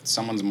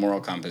 Someone's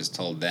moral compass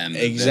told them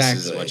that Exactly.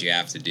 this is what you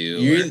have to do.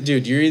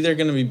 You're either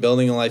going to be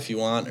building a life you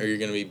want, or you're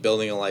going to be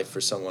building a life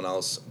for someone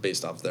else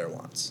based off their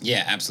wants.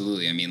 Yeah,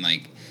 absolutely. I mean,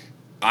 like,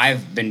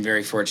 I've been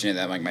very fortunate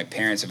that, like, my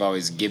parents have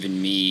always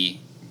given me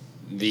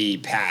the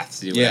path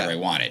to do whatever I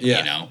wanted,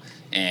 you know?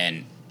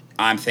 And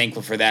I'm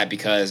thankful for that,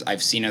 because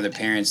I've seen other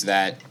parents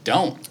that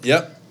don't.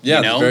 Yep. Yeah,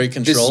 you know? very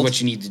controlled. This is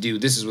what you need to do.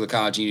 This is what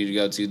college you need to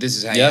go to. This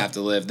is how you have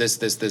to live. This.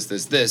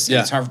 And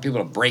it's hard for people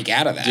to break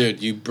out of that.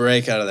 Dude, you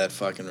break out of that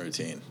fucking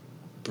routine.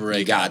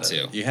 You got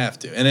to. You have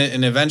to.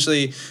 And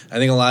eventually, I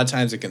think a lot of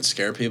times it can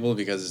scare people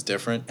because it's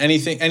different.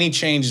 Any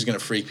change is going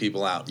to freak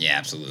people out. Yeah,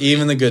 absolutely.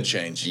 Even the good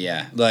change.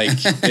 Yeah. Like,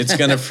 it's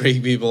going to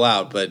freak people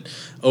out. But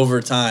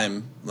over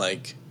time,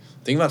 like,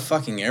 think about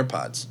fucking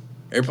AirPods.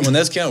 When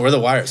those came out, where are the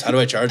wires? How do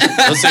I charge them?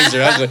 Those things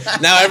are ugly.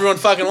 Now everyone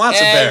fucking wants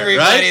a pair, right?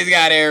 Everybody's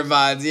got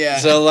AirPods, yeah.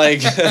 So,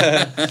 like,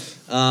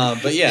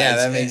 but yeah,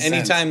 that makes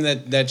anytime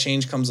that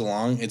change comes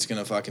along, it's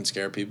going to fucking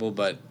scare people.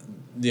 But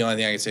the only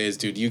thing I can say is,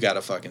 dude, you got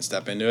to fucking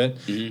step into it.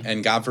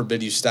 And God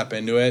forbid you step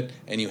into it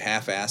and you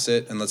half-ass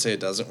it, and let's say it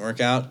doesn't work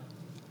out.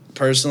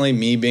 Personally,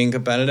 me being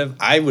competitive,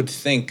 I would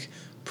think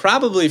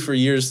probably for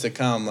years to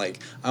come, like,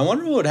 I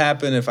wonder what would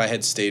happen if I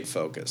had stayed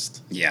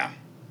focused. Yeah.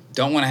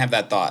 Don't want to have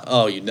that thought.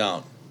 Oh, you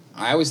don't.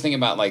 I always think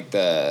about, like,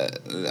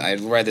 I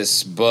read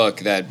this book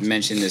that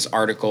mentioned this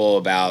article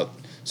about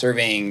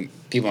surveying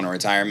people in a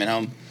retirement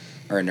home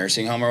or a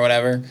nursing home or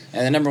whatever,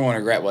 and the number one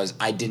regret was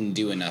I didn't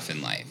do enough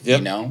in life. Yep.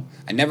 You know?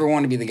 I never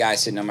want to be the guy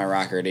sitting on my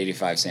rocker at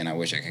 85 saying I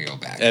wish I could go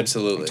back.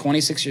 Absolutely. I'm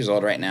 26 years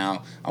old right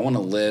now. I want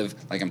to live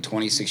like I'm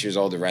 26 years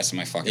old the rest of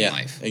my fucking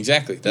life.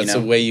 Exactly. That's You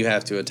know? the way you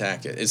have to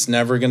attack it.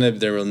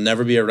 There will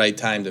never be a right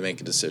time to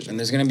make a decision. And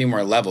there's going to be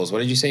more levels. What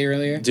did you say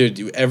earlier?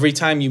 Dude, every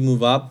time you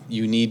move up,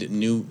 you need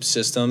new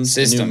systems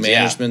new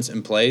managements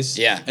in place.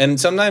 Yeah.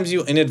 And sometimes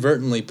you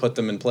inadvertently put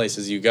them in place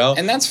as you go.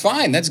 And that's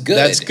fine. That's good.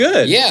 That's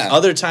good. Yeah.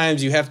 Other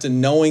times you have to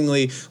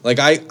knowingly, like,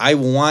 I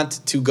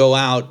want to go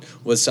out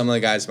with some of the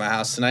guys at my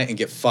house tonight and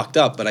get fucked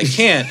up, but I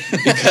can't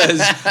because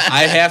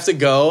I have to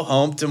go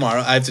home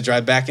tomorrow. I have to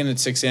drive back in at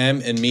 6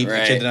 a.m. and meet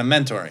the kid that I'm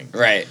mentoring.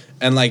 Right.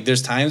 And, like,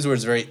 there's times where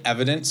it's very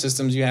evident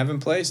systems you have in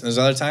place. And there's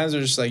other times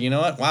where it's just like, you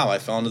know what? Wow, I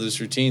fell into this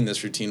routine.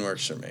 This routine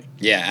works for me.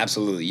 Yeah,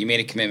 absolutely. You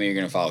made a commitment. You're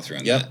going to follow through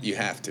on that. Yep, you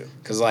have to.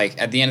 Because,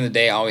 like, at the end of the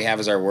day, all we have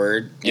is our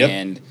word. Yep.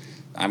 And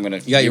I'm going to...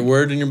 You got your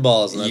word and your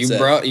balls, and that's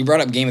it. You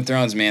brought up Game of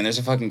Thrones, man. There's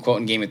a fucking quote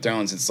in Game of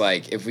Thrones. It's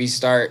like, if we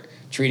start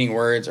treating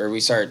words or we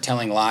start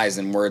telling lies,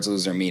 then words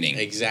lose their meaning.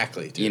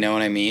 Exactly, dude. You know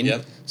what I mean?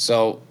 Yep.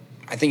 So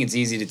I think it's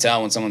easy to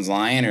tell when someone's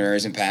lying or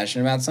isn't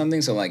passionate about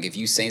something. So, like, if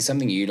you say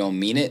something and you don't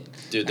mean it...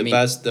 Dude,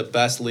 the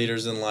best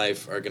leaders in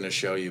life are going to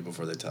show you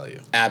before they tell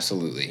you.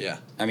 Absolutely. Yeah.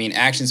 I mean,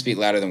 actions speak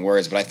louder than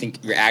words, but I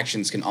think your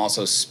actions can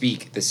also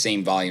speak the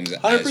same volumes as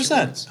 100%.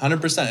 your words. 100%. And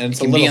it's It can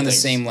the little be on the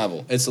things. same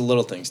level. It's the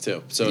little things,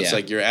 too. So it's Yeah.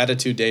 like your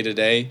attitude day to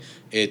day.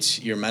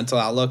 It's your mental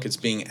outlook. It's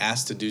being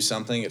asked to do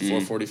something at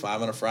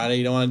 4:45 on a Friday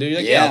you don't want to do. You're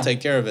like, yeah, I'll take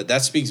care of it.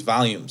 That speaks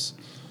volumes.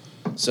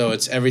 So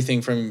it's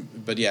everything from,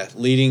 but yeah,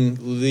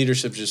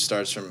 leadership just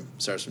starts from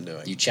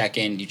doing. You check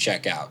in, you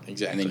check out.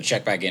 Exactly. And then you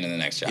check back into the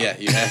next job. Yeah,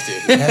 you have to.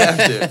 You have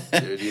to,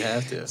 dude. You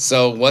have to.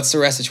 So what's the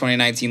rest of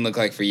 2019 look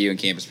like for you in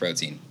Campus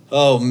Protein?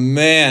 Oh,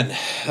 man.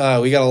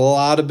 We got a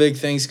lot of big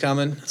things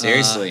coming.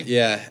 Seriously?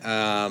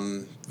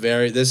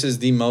 This is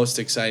the most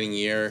exciting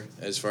year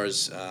as far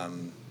as,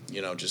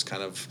 just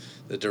kind of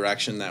the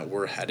direction that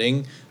we're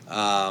heading.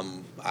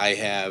 I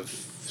have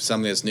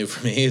something that's new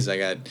for me is I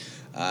got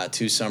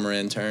 2 summer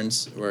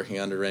interns working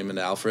under Raymond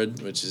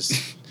Alfred, which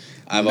is...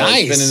 I've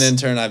always been an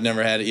intern. I've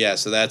never had it. Yeah,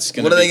 so that's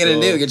going to be What are they going to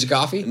cool. do? Get you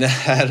coffee?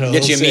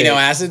 Get you amino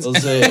acids? We'll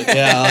see.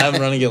 Yeah, I'll have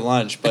them run and get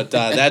lunch. But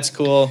that's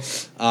cool.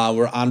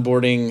 We're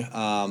onboarding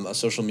a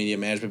social media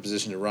management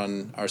position to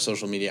run our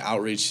social media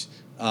outreach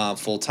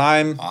full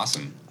time.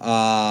 Awesome.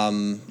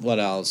 What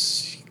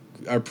else?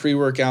 Our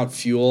pre-workout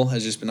fuel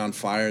has just been on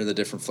fire, the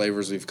different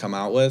flavors we've come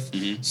out with.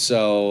 Mm-hmm.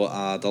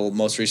 So the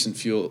most recent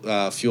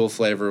fuel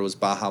flavor was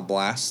Baja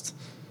Blast.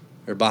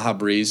 Or Baja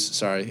Breeze,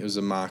 sorry. It was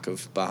a mock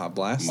of Baja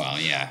Blast. Well,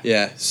 yeah.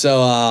 Yeah.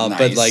 So, Nice.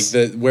 but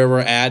like where we're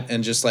at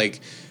and just like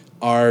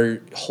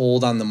our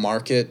hold on the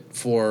market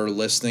for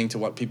listening to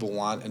what people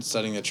want and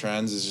studying the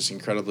trends is just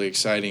incredibly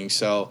exciting.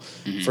 So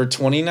for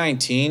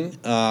 2019,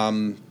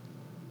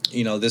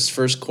 this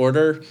first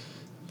quarter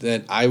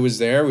that I was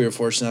there, we were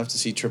fortunate enough to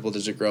see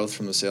triple-digit growth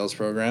from the sales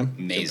program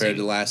compared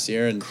to last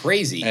year. And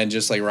crazy. And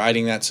just like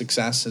riding that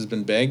success has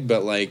been big,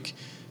 but like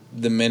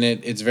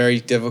it's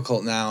very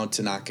difficult now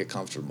to not get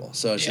comfortable.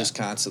 So it's just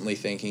constantly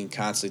thinking,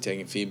 constantly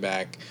taking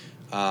feedback.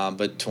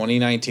 But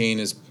 2019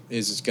 is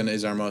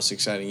our most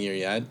exciting year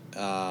yet.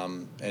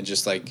 And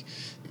just like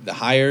the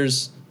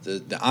hires,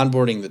 the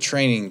onboarding, the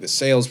training, the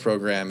sales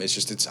program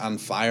it's on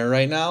fire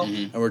right now,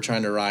 and we're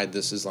trying to ride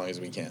this as long as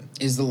we can.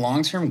 Is the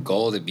long-term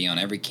goal to be on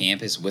every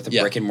campus with a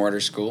brick and mortar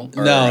school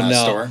or no.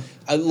 store?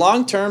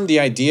 Long term,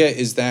 the idea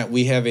is that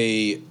we have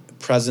a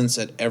presence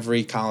at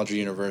every college or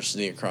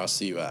university across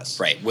the U.S.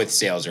 Right, with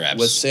sales reps.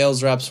 With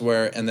sales reps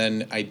and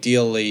then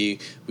ideally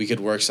we could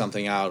work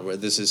something out where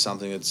this is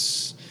something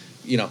that's,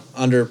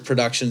 under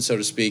production, so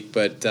to speak,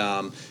 but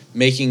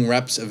making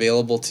reps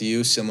available to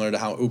you similar to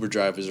how Uber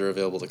drivers are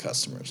available to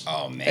customers.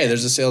 Oh, man. Hey,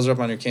 there's a sales rep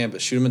on your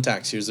campus. Shoot them a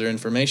text. Here's their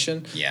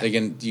information. Yeah.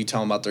 You tell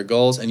them about their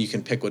goals, and you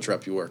can pick which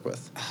rep you work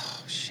with.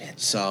 Oh, shit.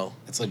 So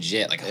that's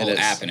legit, like a whole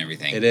app and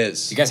everything. It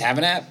is. You guys have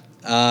an app?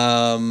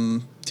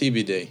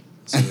 TBD.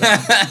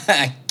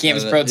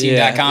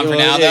 CampusProtein.com for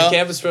now, though?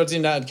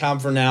 CampusProtein.com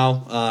for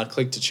now.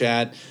 Click to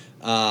chat.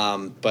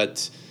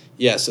 But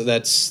yeah, so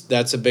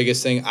that's a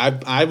biggest thing.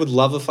 I would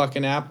love a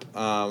fucking app.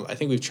 I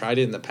think we've tried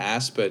it in the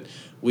past, but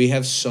we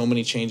have so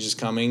many changes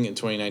coming in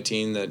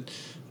 2019 that,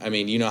 I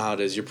mean, you know how it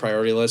is. Your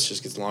priority list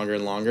just gets longer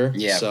and longer.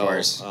 Yeah, so, of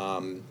course.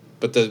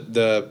 But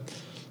to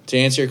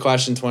answer your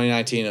question,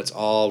 2019, it's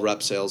all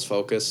rep sales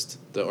focused.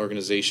 The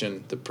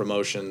organization, the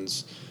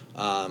promotions,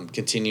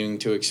 continuing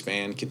to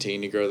expand,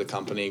 continue to grow the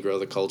company, grow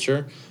the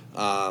culture.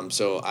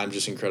 So I'm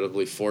just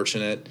incredibly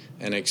fortunate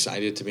and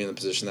excited to be in the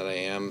position that I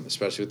am,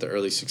 especially with the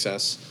early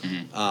success,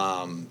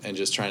 and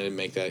just trying to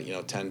make that,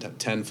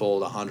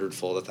 tenfold,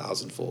 100-fold,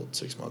 1,000-fold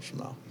 6 months from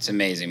now. It's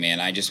amazing, man.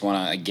 I just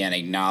want to, again,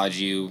 acknowledge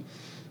you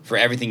for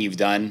everything you've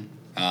done.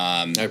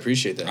 I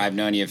appreciate that. I've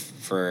known you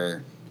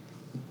for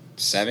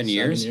 7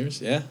 years. 7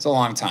 years, yeah. It's a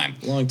long time.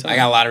 Long time. I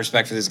got a lot of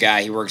respect for this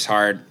guy. He works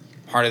hard,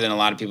 harder than a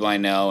lot of people I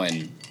know,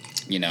 and,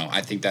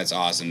 I think that's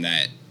awesome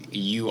that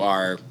you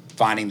are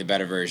finding the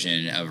better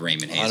version of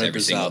Raymond Hayes every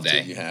single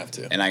day. You have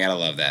to. And I got to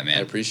love that, man.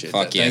 I appreciate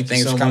Fuck that. yeah. Thank you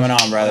Thanks so for coming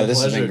much. on, brother. My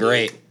This has pleasure, been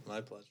great. dude.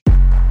 My pleasure.